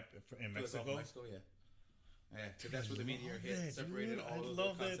that gap in Mexico? Mexico, yeah. Yeah, because that's where the meteor hit, separated all of the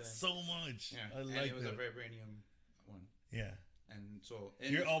continents. I love that so much. Yeah, I like it was a vibranium one. Yeah, and so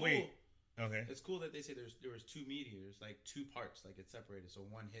wait. Okay. It's cool that they say there was two meteors, like two parts, like it's separated. So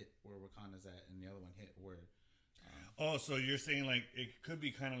one hit where Wakanda's at, and the other one hit where. So you're saying like it could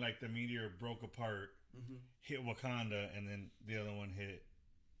be kind of like the meteor broke apart, hit Wakanda, and then the other one hit.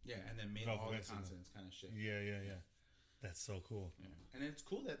 Yeah, and then made all the continents kind of shit. Yeah. That's so cool. Yeah, and it's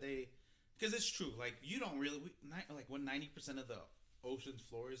cool that because it's true. Like you don't really like when 90% of the ocean's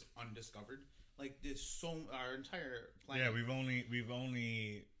floor is undiscovered. Like there's our entire planet. Yeah, we've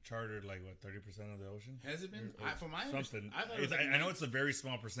only charted like what 30% of the ocean. Has it been? For my something. I know it's a very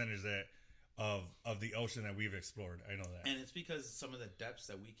small percentage of the ocean that we've explored. I know that, and it's because some of the depths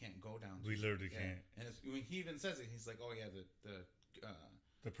that we can't go down. We literally can't. And when he even says it, he's like, "Oh yeah,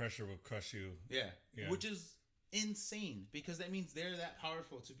 the pressure will crush you." Yeah, which is insane because that means they're that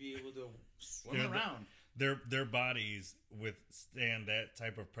powerful to be able to swim around. Their bodies withstand that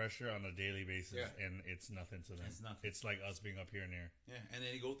type of pressure on a daily basis, and it's nothing to them. It's nothing. It's like us being up here and there. Yeah, and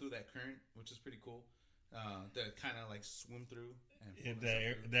then you go through that current, which is pretty cool. That kind of like swim through. And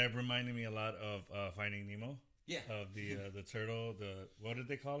that reminded me a lot of Finding Nemo. Yeah. Of the turtle. What did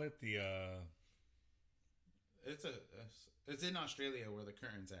they call it? It's in Australia where the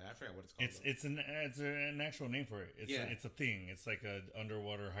current's at. I forgot what it's called. It's an actual name for it. It's a thing. It's like an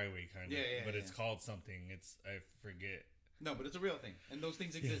underwater highway kind of. But it's called something. I forget. No, but it's a real thing, and those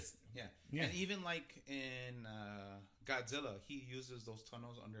things exist. Yeah. And even like in Godzilla, he uses those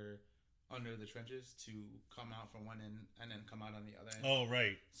tunnels under the trenches to come out from one end and then come out on the other end. Oh,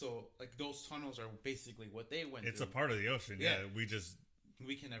 right. So like those tunnels are basically what they went. It's through. a part of the ocean. Yeah,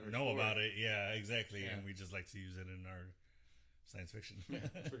 we can never know about it. Yeah, exactly. Yeah. And we just like to use it in our science fiction. Yeah,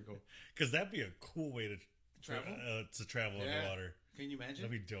 that's pretty cool. Because that'd be a cool way to travel underwater. Can you imagine?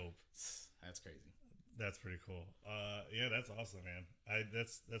 That'd be dope. That's crazy. That's pretty cool. Yeah, that's awesome, man.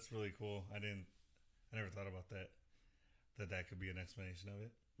 That's really cool. I never thought about that. That could be an explanation of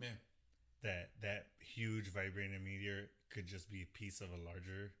it. Yeah. That huge vibranium meteor could just be a piece of a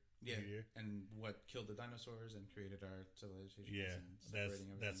larger meteor. And what killed the dinosaurs and created our civilization. Yeah,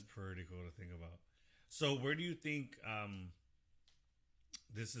 that's pretty cool to think about. So where do you think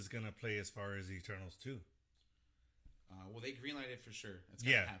this is gonna play as far as Eternals 2? Well, they greenlighted it for sure. It's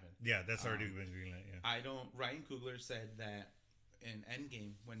gonna happen. Yeah, that's already been greenlight. Yeah. Ryan Coogler said that in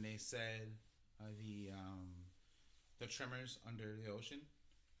Endgame when they said the tremors under the ocean,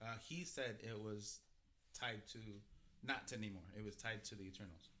 he said it was tied to not to Namor. It was tied to the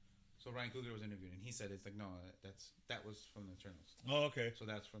Eternals. So Ryan Coogler was interviewed and he said it's like no, that was from the Eternals. Oh, okay. So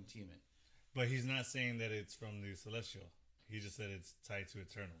that's from Tiamat. But he's not saying that it's from the Celestial. He just said it's tied to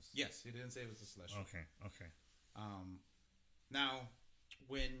Eternals. Yes, he didn't say it was the Celestial. Okay. Now,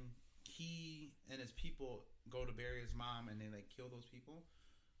 when he and his people go to bury his mom and they like kill those people,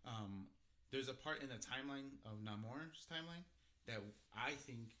 there's a part in the timeline of Namor's timeline that I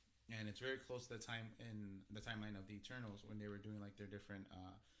think, and it's very close to the timeline of the Eternals when they were doing like their different,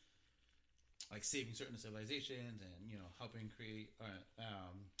 like saving certain civilizations and helping create,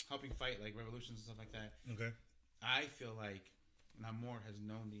 helping fight like revolutions and stuff like that. Okay. I feel like Namor has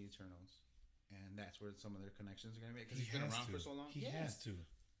known the Eternals. And that's where some of their connections are going to be because he's been around for so long. He has to.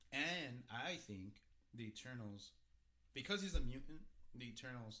 And I think the Eternals, because he's a mutant, the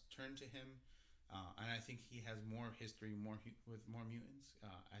Eternals turn to him, and I think he has more history, with more mutants.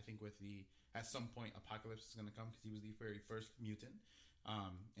 I think at some point Apocalypse is going to come because he was the very first mutant.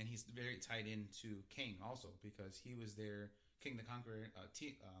 And he's very tied into King also because he was there, King the Conqueror. Not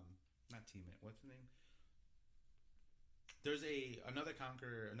T-Mit. What's the name? There's another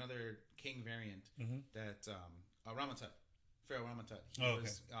Conqueror, another King variant that Ramatut, Pharaoh Ramatut. He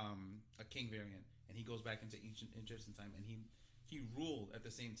was a King variant, and he goes back into ancient Egyptian time, and he ruled at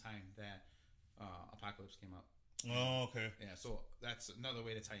the same time that Apocalypse came out. Oh, okay. Yeah, so that's another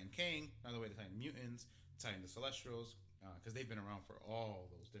way to tie in King, another way to tie in mutants, tie in the Celestials, because they've been around for all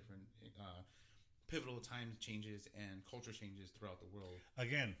those different pivotal time changes and culture changes throughout the world.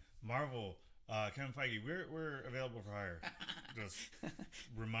 Again, Marvel, Kevin Feige, we're available for hire. Just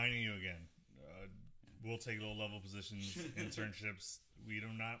reminding you again. We'll take low level positions, internships. We do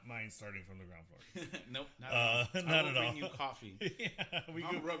not mind starting from the ground floor. Nope, not at all. Not at all. Bring you coffee. Yeah,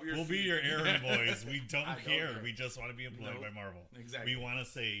 we'll be your errand boys. We don't care. We just want to be employed by Marvel. Exactly. We want to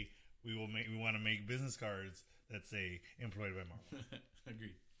say we want to make business cards that say employed by Marvel.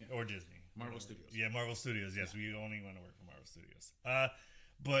 Agreed. Yeah. Or Disney. Marvel Studios. Yeah, Marvel Studios. Yes, we only want to work for Marvel Studios.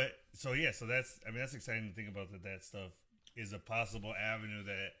 But so that's exciting to think about that stuff is a possible avenue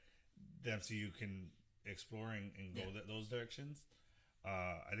that the MCU can explore and go those directions.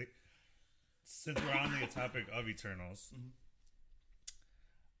 I think since we're on the topic of Eternals,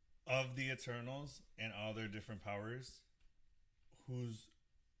 of the Eternals and all their different powers, whose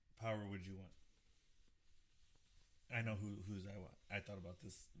power would you want? I know whose I want. I thought about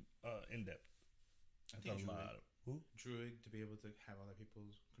this in depth. I think Druid. Who? Druid, to be able to have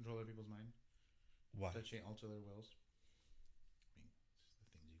control other people's mind. Why? To alter their wills. I mean,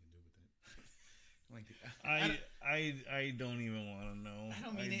 just the things you can do with it. I don't even want to know. I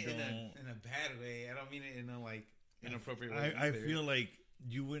don't mean it in a bad way. I don't mean it in a inappropriate way. I feel like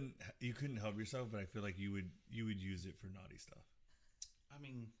you couldn't help yourself, but I feel like you would use it for naughty stuff. I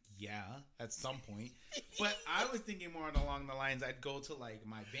mean, yeah, at some point. But I was thinking more along the lines, I'd go to like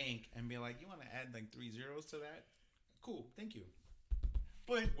my bank and be like, you want to add like 3 zeros to that? Cool, thank you.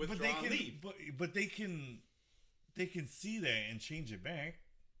 But they can see that and change it back.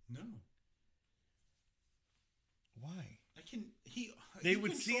 No. Why? They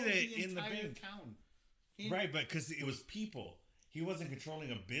would see that in the bank. Town. Right, but because it was people. He wasn't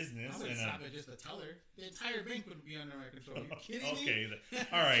controlling a business. I would stop at just a teller. The entire bank would be under my control. Are you kidding me? Okay,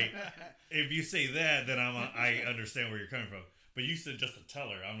 all right. If you say that, then I understand where you're coming from. But you said just a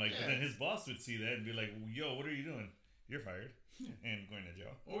teller. I'm like, but then his boss would see that and be like, yo, what are you doing? You're fired and going to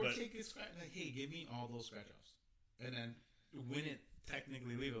jail. Or take a scratch. Like, hey, give me all those scratch offs, and then win it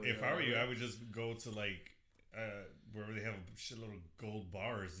technically legally. If I were you, I would just go to like where they have a shitload of gold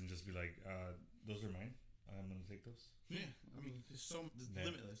bars and just be like, those are mine. I'm gonna take those. Yeah, I mean, it's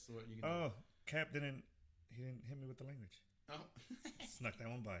limitless what you can do. Oh, Cap didn't hit me with the language. Oh, snuck that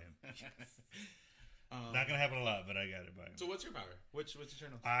one by him. Not gonna happen a lot, but I got it by him. So what's your power? What's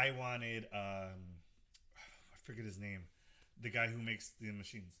Eternal? I wanted I forget his name, the guy who makes the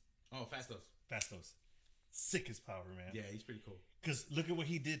machines. Oh, Fastos. Sickest power, man. Yeah, he's pretty cool. Because look at what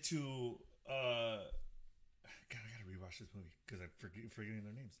he did to. God, I gotta rewatch this movie because I'm forgetting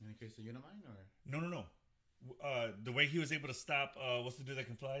their names. In the case of Unimind, or no. The way he was able to stop what's the dude that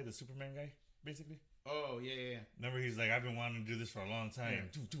can fly, the Superman guy, basically. Oh yeah. Remember, he's like, I've been wanting to do this for a long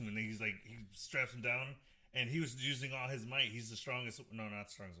time. Yeah. And then he's like, he straps him down, and he was using all his might. He's the strongest. No, not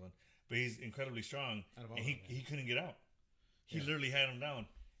the strongest one, but he's incredibly strong. And he couldn't get out. He literally had him down,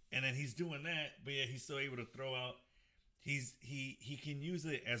 and then he's doing that, but yeah, he's still able to throw out. He can use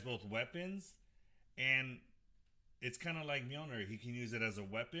it as both weapons, and it's kind of like Mjolnir. He can use it as a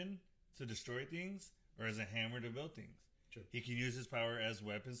weapon to destroy things, or as a hammer to build things. True. He can use his power as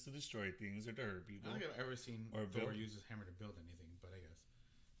weapons to destroy things or to hurt people. I don't think I've ever seen Thor use his hammer to build anything, but I guess.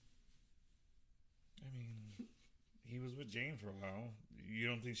 I mean, he was with Jane for a while. You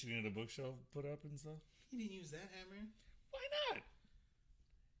don't think she needed a bookshelf put up and stuff? He didn't use that hammer. Why not?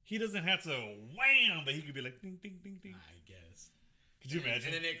 He doesn't have to wham, but he could be like ding, ding, ding, ding. I guess. Could you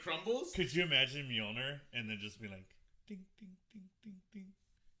imagine? And then it crumbles? Could you imagine Mjolnir and then just be like ding, ding, ding, ding, ding?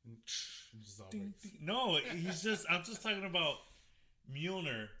 Ding, ding. No, I'm just talking about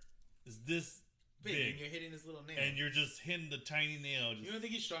Mjolnir is this big. And you're hitting his little nail. And you're just hitting the tiny nail. You don't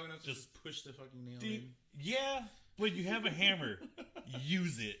think he's strong enough to just push the fucking nail in? Yeah, but you have a hammer.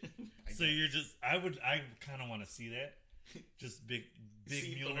 Use it. So you're just, I kind of want to see that. Just big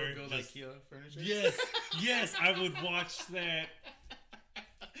Mjolnir. Build IKEA furniture? Yes, I would watch that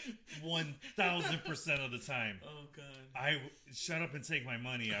 1,000% of the time. Oh God! Shut up and take my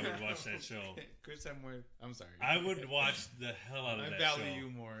money. I would watch that show. Chris Hemsworth, I'm sorry. I would watch the hell out of that show. I value you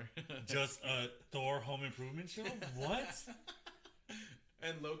more. Just a Thor Home Improvement show? What?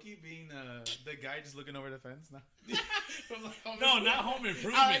 And Loki being the guy just looking over the fence. No, Not Home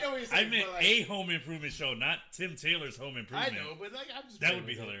Improvement. I know what you're saying, I meant like, a Home Improvement show, not Tim Taylor's Home Improvement. I know, but like I'm just that would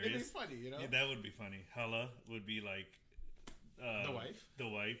be hilarious. It'd be funny, you know. Yeah, that would be funny. Hella would be like the wife. The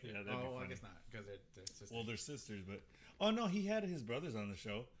wife. Yeah, that'd be funny. I guess not because they're sisters. Well, they're sisters, but no, he had his brothers on the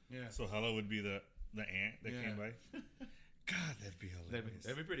show. Yeah. So Hella would be the aunt that came by. God, that'd be hilarious.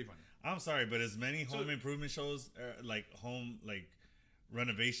 That'd be pretty funny. I'm sorry, but as many home improvement shows, like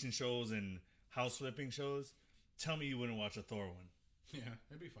renovation shows and house flipping shows, tell me you wouldn't watch a Thor one. Yeah,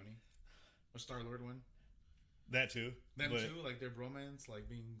 that'd be funny. A Star-Lord one. That too. Them too, like their bromance, like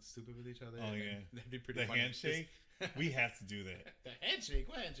being stupid with each other. Oh yeah, that'd be pretty funny. The handshake. We have to do that. The handshake?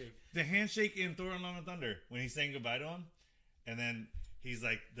 What handshake? The handshake in Thor and Love and Thunder when he's saying goodbye to him, and then he's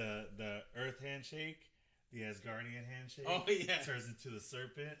like the Earth handshake, the Asgardian handshake. Oh yeah, turns into the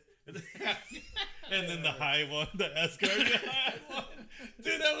serpent. And then the high one, the Asgardian high one.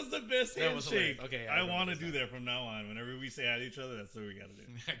 Dude, that was the best handshake. Okay, I want to do that from now on. Whenever we say hi to each other, that's what we got to do.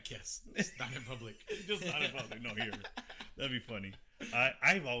 I guess. It's not in public. Just not in public. No, here. That'd be funny.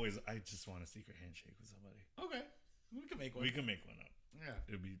 I just want a secret handshake with somebody. Okay. We can make one. We can make one up. Yeah.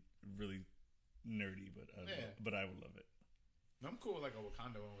 It'd be really nerdy, but I would love it. I'm cool with like a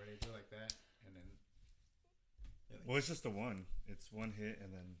Wakanda one where they do like that. And then. Well, it's just the one. It's one hit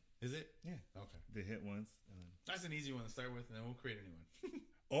and then. Is it? Yeah. Okay. They hit once and then. That's an easy one to start with, and then we'll create a new one.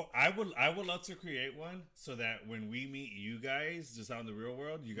 Oh, I would love to create one so that when we meet you guys just out in the real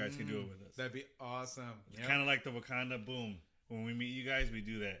world, you guys can do it with us. That'd be awesome. It's kind of like the Wakanda boom. When we meet you guys, we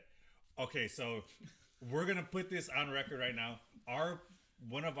do that. Okay, so we're gonna put this on record right now.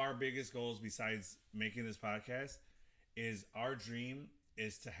 One of our biggest goals, besides making this podcast, is our dream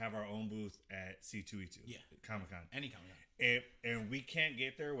is to have our own booth at C2E2. Yeah, Comic-Con. Any Comic-Con. And we can't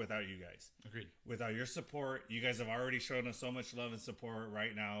get there without you guys. Agreed. Without your support, you guys have already shown us so much love and support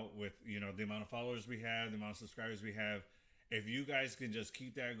right now with, the amount of followers we have, the amount of subscribers we have. If you guys can just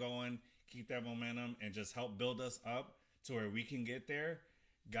keep that going, keep that momentum, and just help build us up to where we can get there,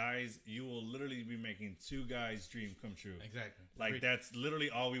 guys, you will literally be making two guys' dream come true. Exactly. Like, that's literally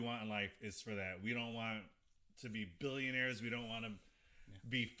all we want in life is for that. We don't want to be billionaires. We don't want to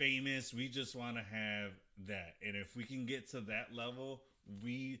be famous. We just want to have that. And if we can get to that level,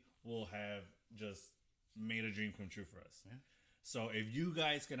 we will have just made a dream come true for us. Yeah. So if you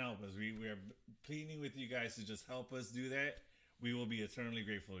guys can help us, we are pleading with you guys to just help us do that. We will be eternally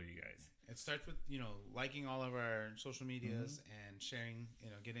grateful to you guys. It starts with, liking all of our social medias and sharing,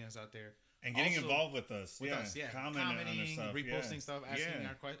 getting us out there. And getting also involved with us. Commenting, reposting stuff,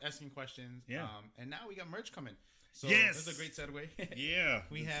 asking questions. Yeah. And now we got merch coming. So yes. This is a great segue. Yeah.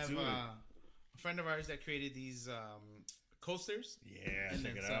 We have a friend of ours that created these coasters. Yeah. And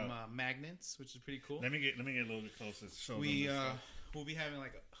then some magnets, which is pretty cool. Let me get a little bit closer. We'll be having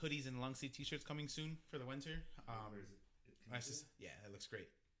like hoodies and long sleeve t-shirts coming soon for the winter. It looks great.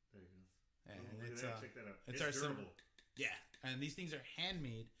 There you go. And check that out. It's our durable. Yeah. And these things are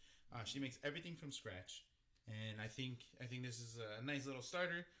handmade. She makes everything from scratch. And I think this is a nice little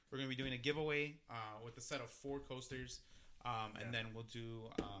starter. We're going to be doing a giveaway with a set of 4 coasters. And then we'll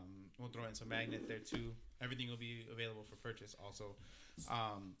throw in some magnets there too. Everything will be available for purchase also.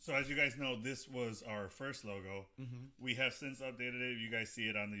 So as you guys know, this was our first logo. Mm-hmm. We have since updated it. You guys see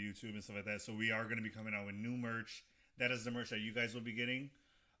it on the YouTube and stuff like that. So we are going to be coming out with new merch. That is the merch that you guys will be getting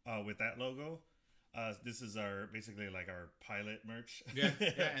with that logo. This is basically like our pilot merch. Yeah,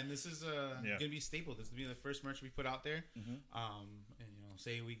 and this is gonna be staple. This will be the first merch we put out there. Mm-hmm. And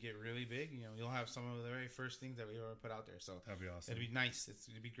say we get really big, you'll have some of the very first things that we ever put out there. So that'd be awesome. It'd be nice.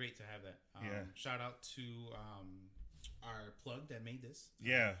 It'd be great to have that. Shout out to our plug that made this.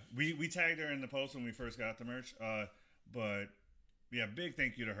 Yeah, we tagged her in the post when we first got the merch. But yeah, big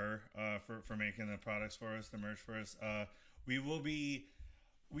thank you to her for making the products for us, the merch for us.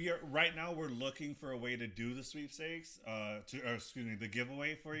 Right now we're looking for a way to do the sweepstakes, the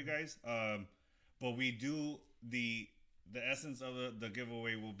giveaway for you guys. But we do the essence of the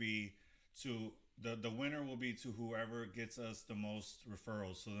giveaway will be to the winner will be to whoever gets us the most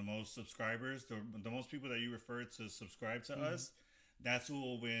referrals. So the most subscribers, the most people that you refer to subscribe to us, that's who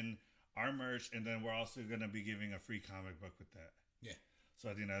will win our merch. And then we're also going to be giving a free comic book with that. Yeah. So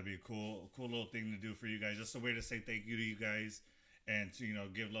I think that'd be a cool little thing to do for you guys. Just a way to say thank you to you guys. And to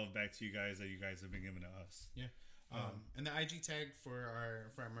give love back to you guys that you guys have been giving to us. Yeah, and the IG tag for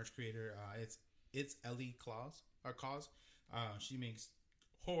our merch creator, it's Ellie Claus or Cause. She makes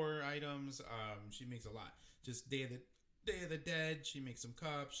horror items. She makes a lot. Just Day of the Dead. She makes some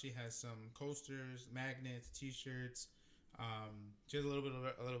cups. She has some coasters, magnets, T-shirts. She has a little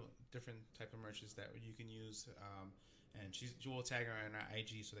different type of merches that you can use. and we'll tag her on our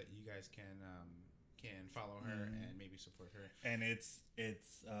IG so that you guys can follow her and maybe support her. And it's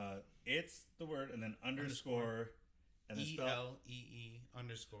the word and then underscore and then ELEE_CAWS.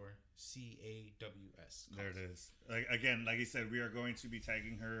 There it is. Like you said, we are going to be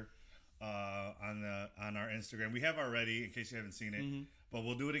tagging her on our Instagram. We have already, in case you haven't seen it, but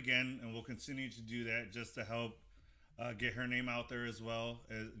we'll do it again, and we'll continue to do that just to help get her name out there as well.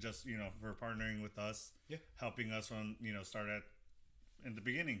 Just for partnering with us, helping us from start in the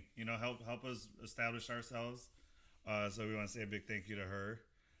beginning. Help us establish ourselves. So we want to say a big thank you to her.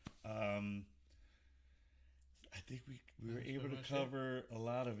 I think we were able to cover a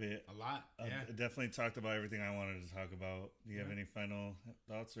lot of it. A lot, yeah. Definitely talked about everything I wanted to talk about. Do you have any final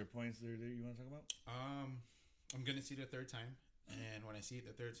thoughts or points there that you want to talk about? I'm gonna see it a third time, and when I see it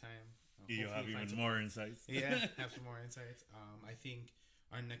the third time, you'll have even more insights. Yeah, have some more insights. I think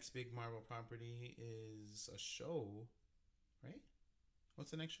our next big Marvel property is a show, right?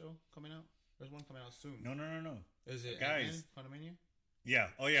 What's the next show coming out? There's one coming out soon. No. Is it guys? Quantumania? Yeah.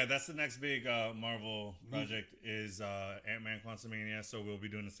 Oh, yeah. That's the next big Marvel project is Ant-Man Quantumania. So we'll be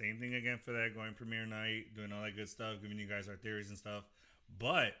doing the same thing again for that, going premiere night, doing all that good stuff, giving you guys our theories and stuff.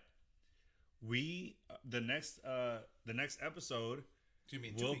 But the next episode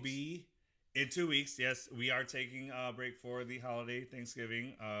will be in 2 weeks. Yes, we are taking a break for the holiday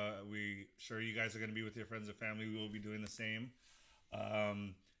Thanksgiving. We sure you guys are going to be with your friends and family. We will be doing the same.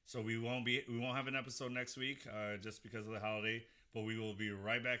 So we won't have an episode next week just because of the holiday. But we will be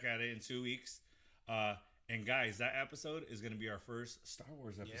right back at it in 2 weeks. And guys, that episode is going to be our first Star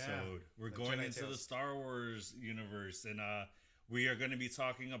Wars episode. Yeah, we're going into the Star Wars universe. And we are going to be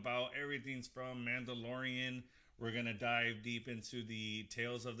talking about everything from Mandalorian. We're going to dive deep into the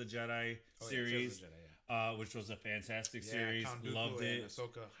Tales of the Jedi series, Tales of the Jedi, which was a fantastic series. Loved it.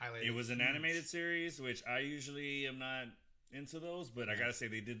 Ahsoka it was an animated series, which I usually am not into those, but I gotta say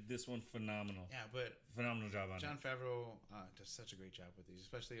they did this one phenomenal. Yeah, but phenomenal job on Jon Favreau does such a great job with these,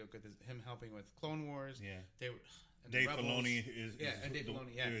 especially with him helping with Clone Wars. Yeah, Dave Filoni is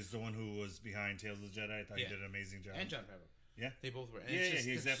the one who was behind Tales of the Jedi. I thought he did an amazing job. And Jon Favreau. Yeah, they both were. And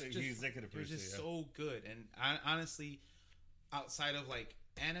he executive producer. It was just so good, and honestly, outside of like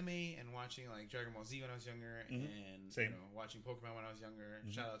anime and watching like Dragon Ball Z when I was younger, and watching Pokemon when I was younger.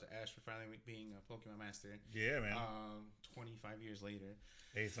 Shout out to Ash for finally being a Pokemon master. Yeah, man. 25 years later.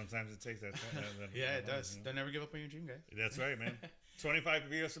 Hey, sometimes it takes that time. Yeah, it does. Don't never give up on your dream, guys. That's right, man.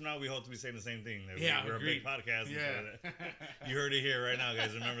 25 years from now, we hope to be saying the same thing. We're a big podcast. Yeah. You heard it here right now,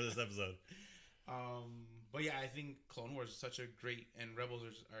 guys. Remember this episode. But yeah, I think Clone Wars is such a great, and Rebels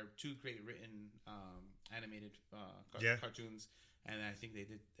are two great written animated cartoons. And I think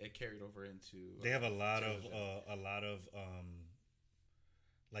it carried over into. They have a lot of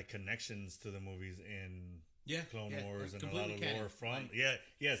like connections to the movies in Clone Wars and a lot of lore from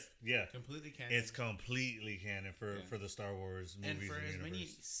completely canon. It's completely canon for the Star Wars movies and for as universe. Many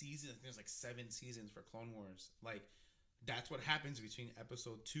seasons. There's like 7 seasons for Clone Wars. Like that's what happens between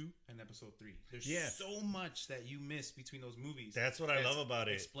episode 2 and episode 3. There's so much that you miss between those movies. That's what I love about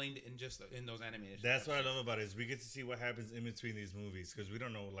it. Explained in those animated. That's what I love about it is we get to see what happens in between these movies because we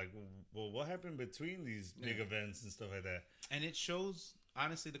don't know what happened between these big events and stuff like that. And it shows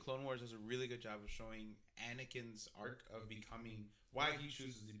honestly the Clone Wars does a really good job of showing Anakin's arc of becoming why he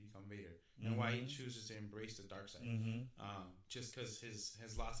chooses to become Vader and why he chooses to embrace the dark side. Just because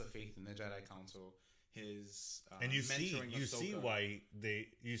his loss of faith in the Jedi Council. His and you see why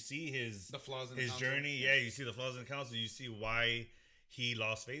you see the flaws in his council. Journey. Yeah, you see the flaws in the council. You see why he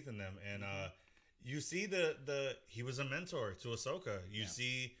lost faith in them, and you see the he was a mentor to Ahsoka. You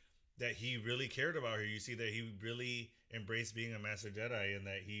see that he really cared about her. You see that he really embraced being a Master Jedi, and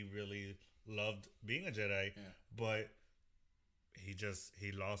that he really loved being a Jedi. Yeah. But he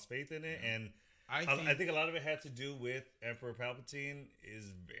lost faith in it, and. I think a lot of it had to do with Emperor Palpatine is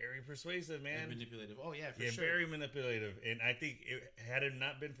very persuasive, man. And manipulative. Oh, yeah, for sure. Very manipulative. And I think had it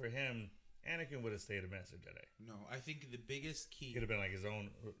not been for him, Anakin would have stayed a Master Jedi. No, I think the biggest key... He could have been like his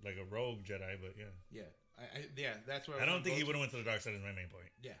own, like a rogue Jedi, but yeah. Yeah. That's what I don't think he would have went to the dark side is my main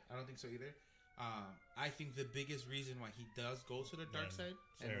point. Yeah, I don't think so either. I think the biggest reason why he does go to the dark side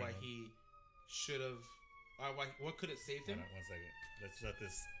and why he should have... what could have saved him? Hold on, 1 second. Let's let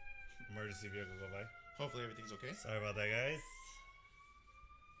this... emergency vehicle go by. Hopefully everything's okay. Sorry about that, guys.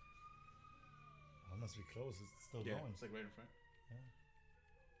 Oh, it must be close. It's still going. It's like right in front. Yeah.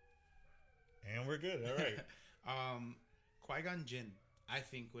 And we're good. All right. Qui-Gon Jinn, I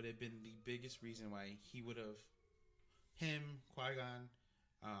think, would have been the biggest reason why he would have Qui-Gon,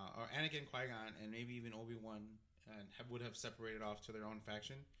 or Anakin, Qui-Gon, and maybe even Obi-Wan would have separated off to their own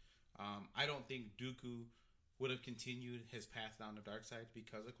faction. I don't think Dooku would have continued his path down the dark side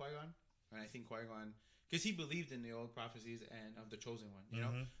because of Qui-Gon. And I think Qui-Gon, because he believed in the old prophecies and of the Chosen One, you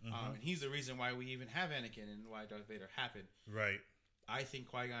know? And he's the reason why we even have Anakin and why Darth Vader happened. Right. I think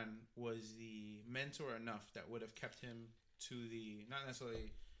Qui-Gon was the mentor enough that would have kept him to the, not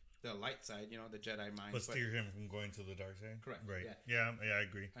necessarily the light side, you know, the Jedi mind. But steer him from going to the dark side? Correct. Right. Yeah, I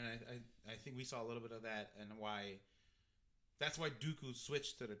agree. And I think we saw a little bit of that, and why... That's why Dooku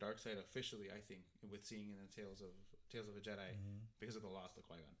switched to the dark side officially, I think, with seeing in the Tales of a Jedi, because of the loss of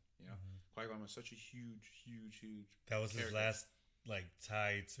Qui-Gon. You know, Qui-Gon was such a huge. That was character. His last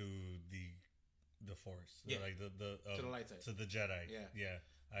tie to the Force. Yeah, like to the light side, to the Jedi. Yeah,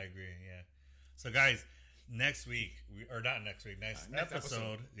 I agree. Yeah. So guys, next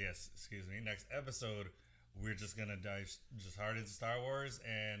episode. Yes, excuse me. Next episode, we're just gonna dive just hard into Star Wars,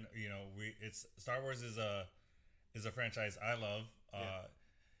 and you know, Star Wars is a franchise I love.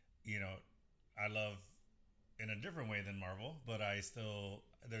 You know, I love in a different way than Marvel, but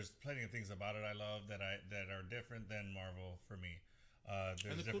there's plenty of things about it I love that are different than Marvel for me. There's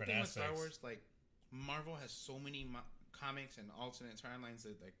and the cool different thing aspects. with Star Wars, like Marvel has so many comics and alternate timelines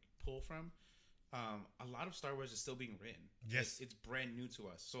that like pull from. A lot of Star Wars is still being written. Yes, it's brand new to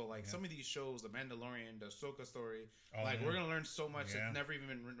us. So like some of these shows, The Mandalorian, the Ahsoka story, we're gonna learn so much that's never even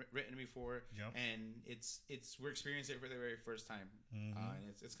been written before, and we're experiencing it for the very first time.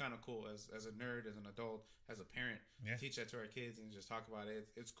 And it's kind of cool as a nerd, as an adult, as a parent, teach that to our kids and just talk about it.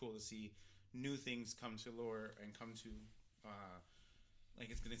 It's cool to see new things come to lore and come to. Like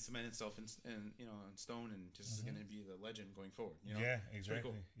it's going to cement itself in stone, and just is going to be the legend going forward. You know? Yeah,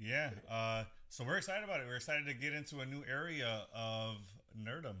 exactly. Cool. Yeah. So we're excited about it. We're excited to get into a new area of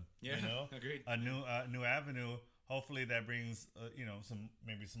nerdom. Yeah, you know? Agreed. A new avenue. Hopefully that brings some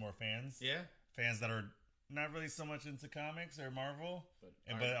more fans. Yeah, fans that are not really so much into comics or Marvel,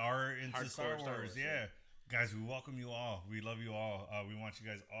 but are into Star Wars. Yeah. Guys, we welcome you all. We love you all. We want you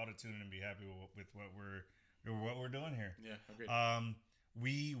guys all to tune in and be happy with what we're doing here. Yeah, agreed.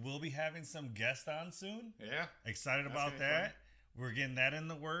 We will be having some guests on soon. Yeah. Excited about that. We're getting that in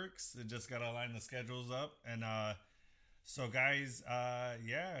the works. Just got to line the schedules up. And so, guys,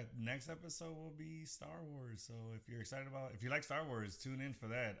 next episode will be Star Wars. So if you like Star Wars, tune in for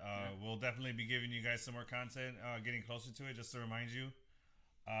that. We'll definitely be giving you guys some more content, getting closer to it, just to remind you.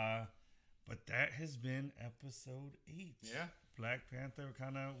 But that has been episode 8. Yeah. Black Panther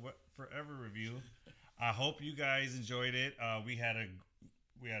Wakanda Forever review. I hope you guys enjoyed it. We had a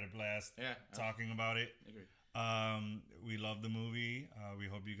blast talking about it. Agreed. We love the movie. We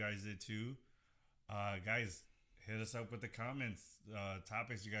hope you guys did too. Guys, hit us up with the comments,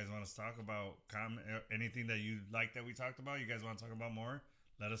 topics you guys want us to talk about, anything that you like that we talked about, you guys want to talk about more,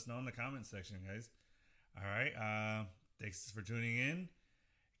 let us know in the comment section, guys. All right. Thanks for tuning in.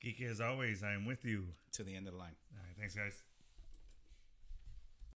 Geeky as always, I am with you. To the end of the line. All right. Thanks, guys.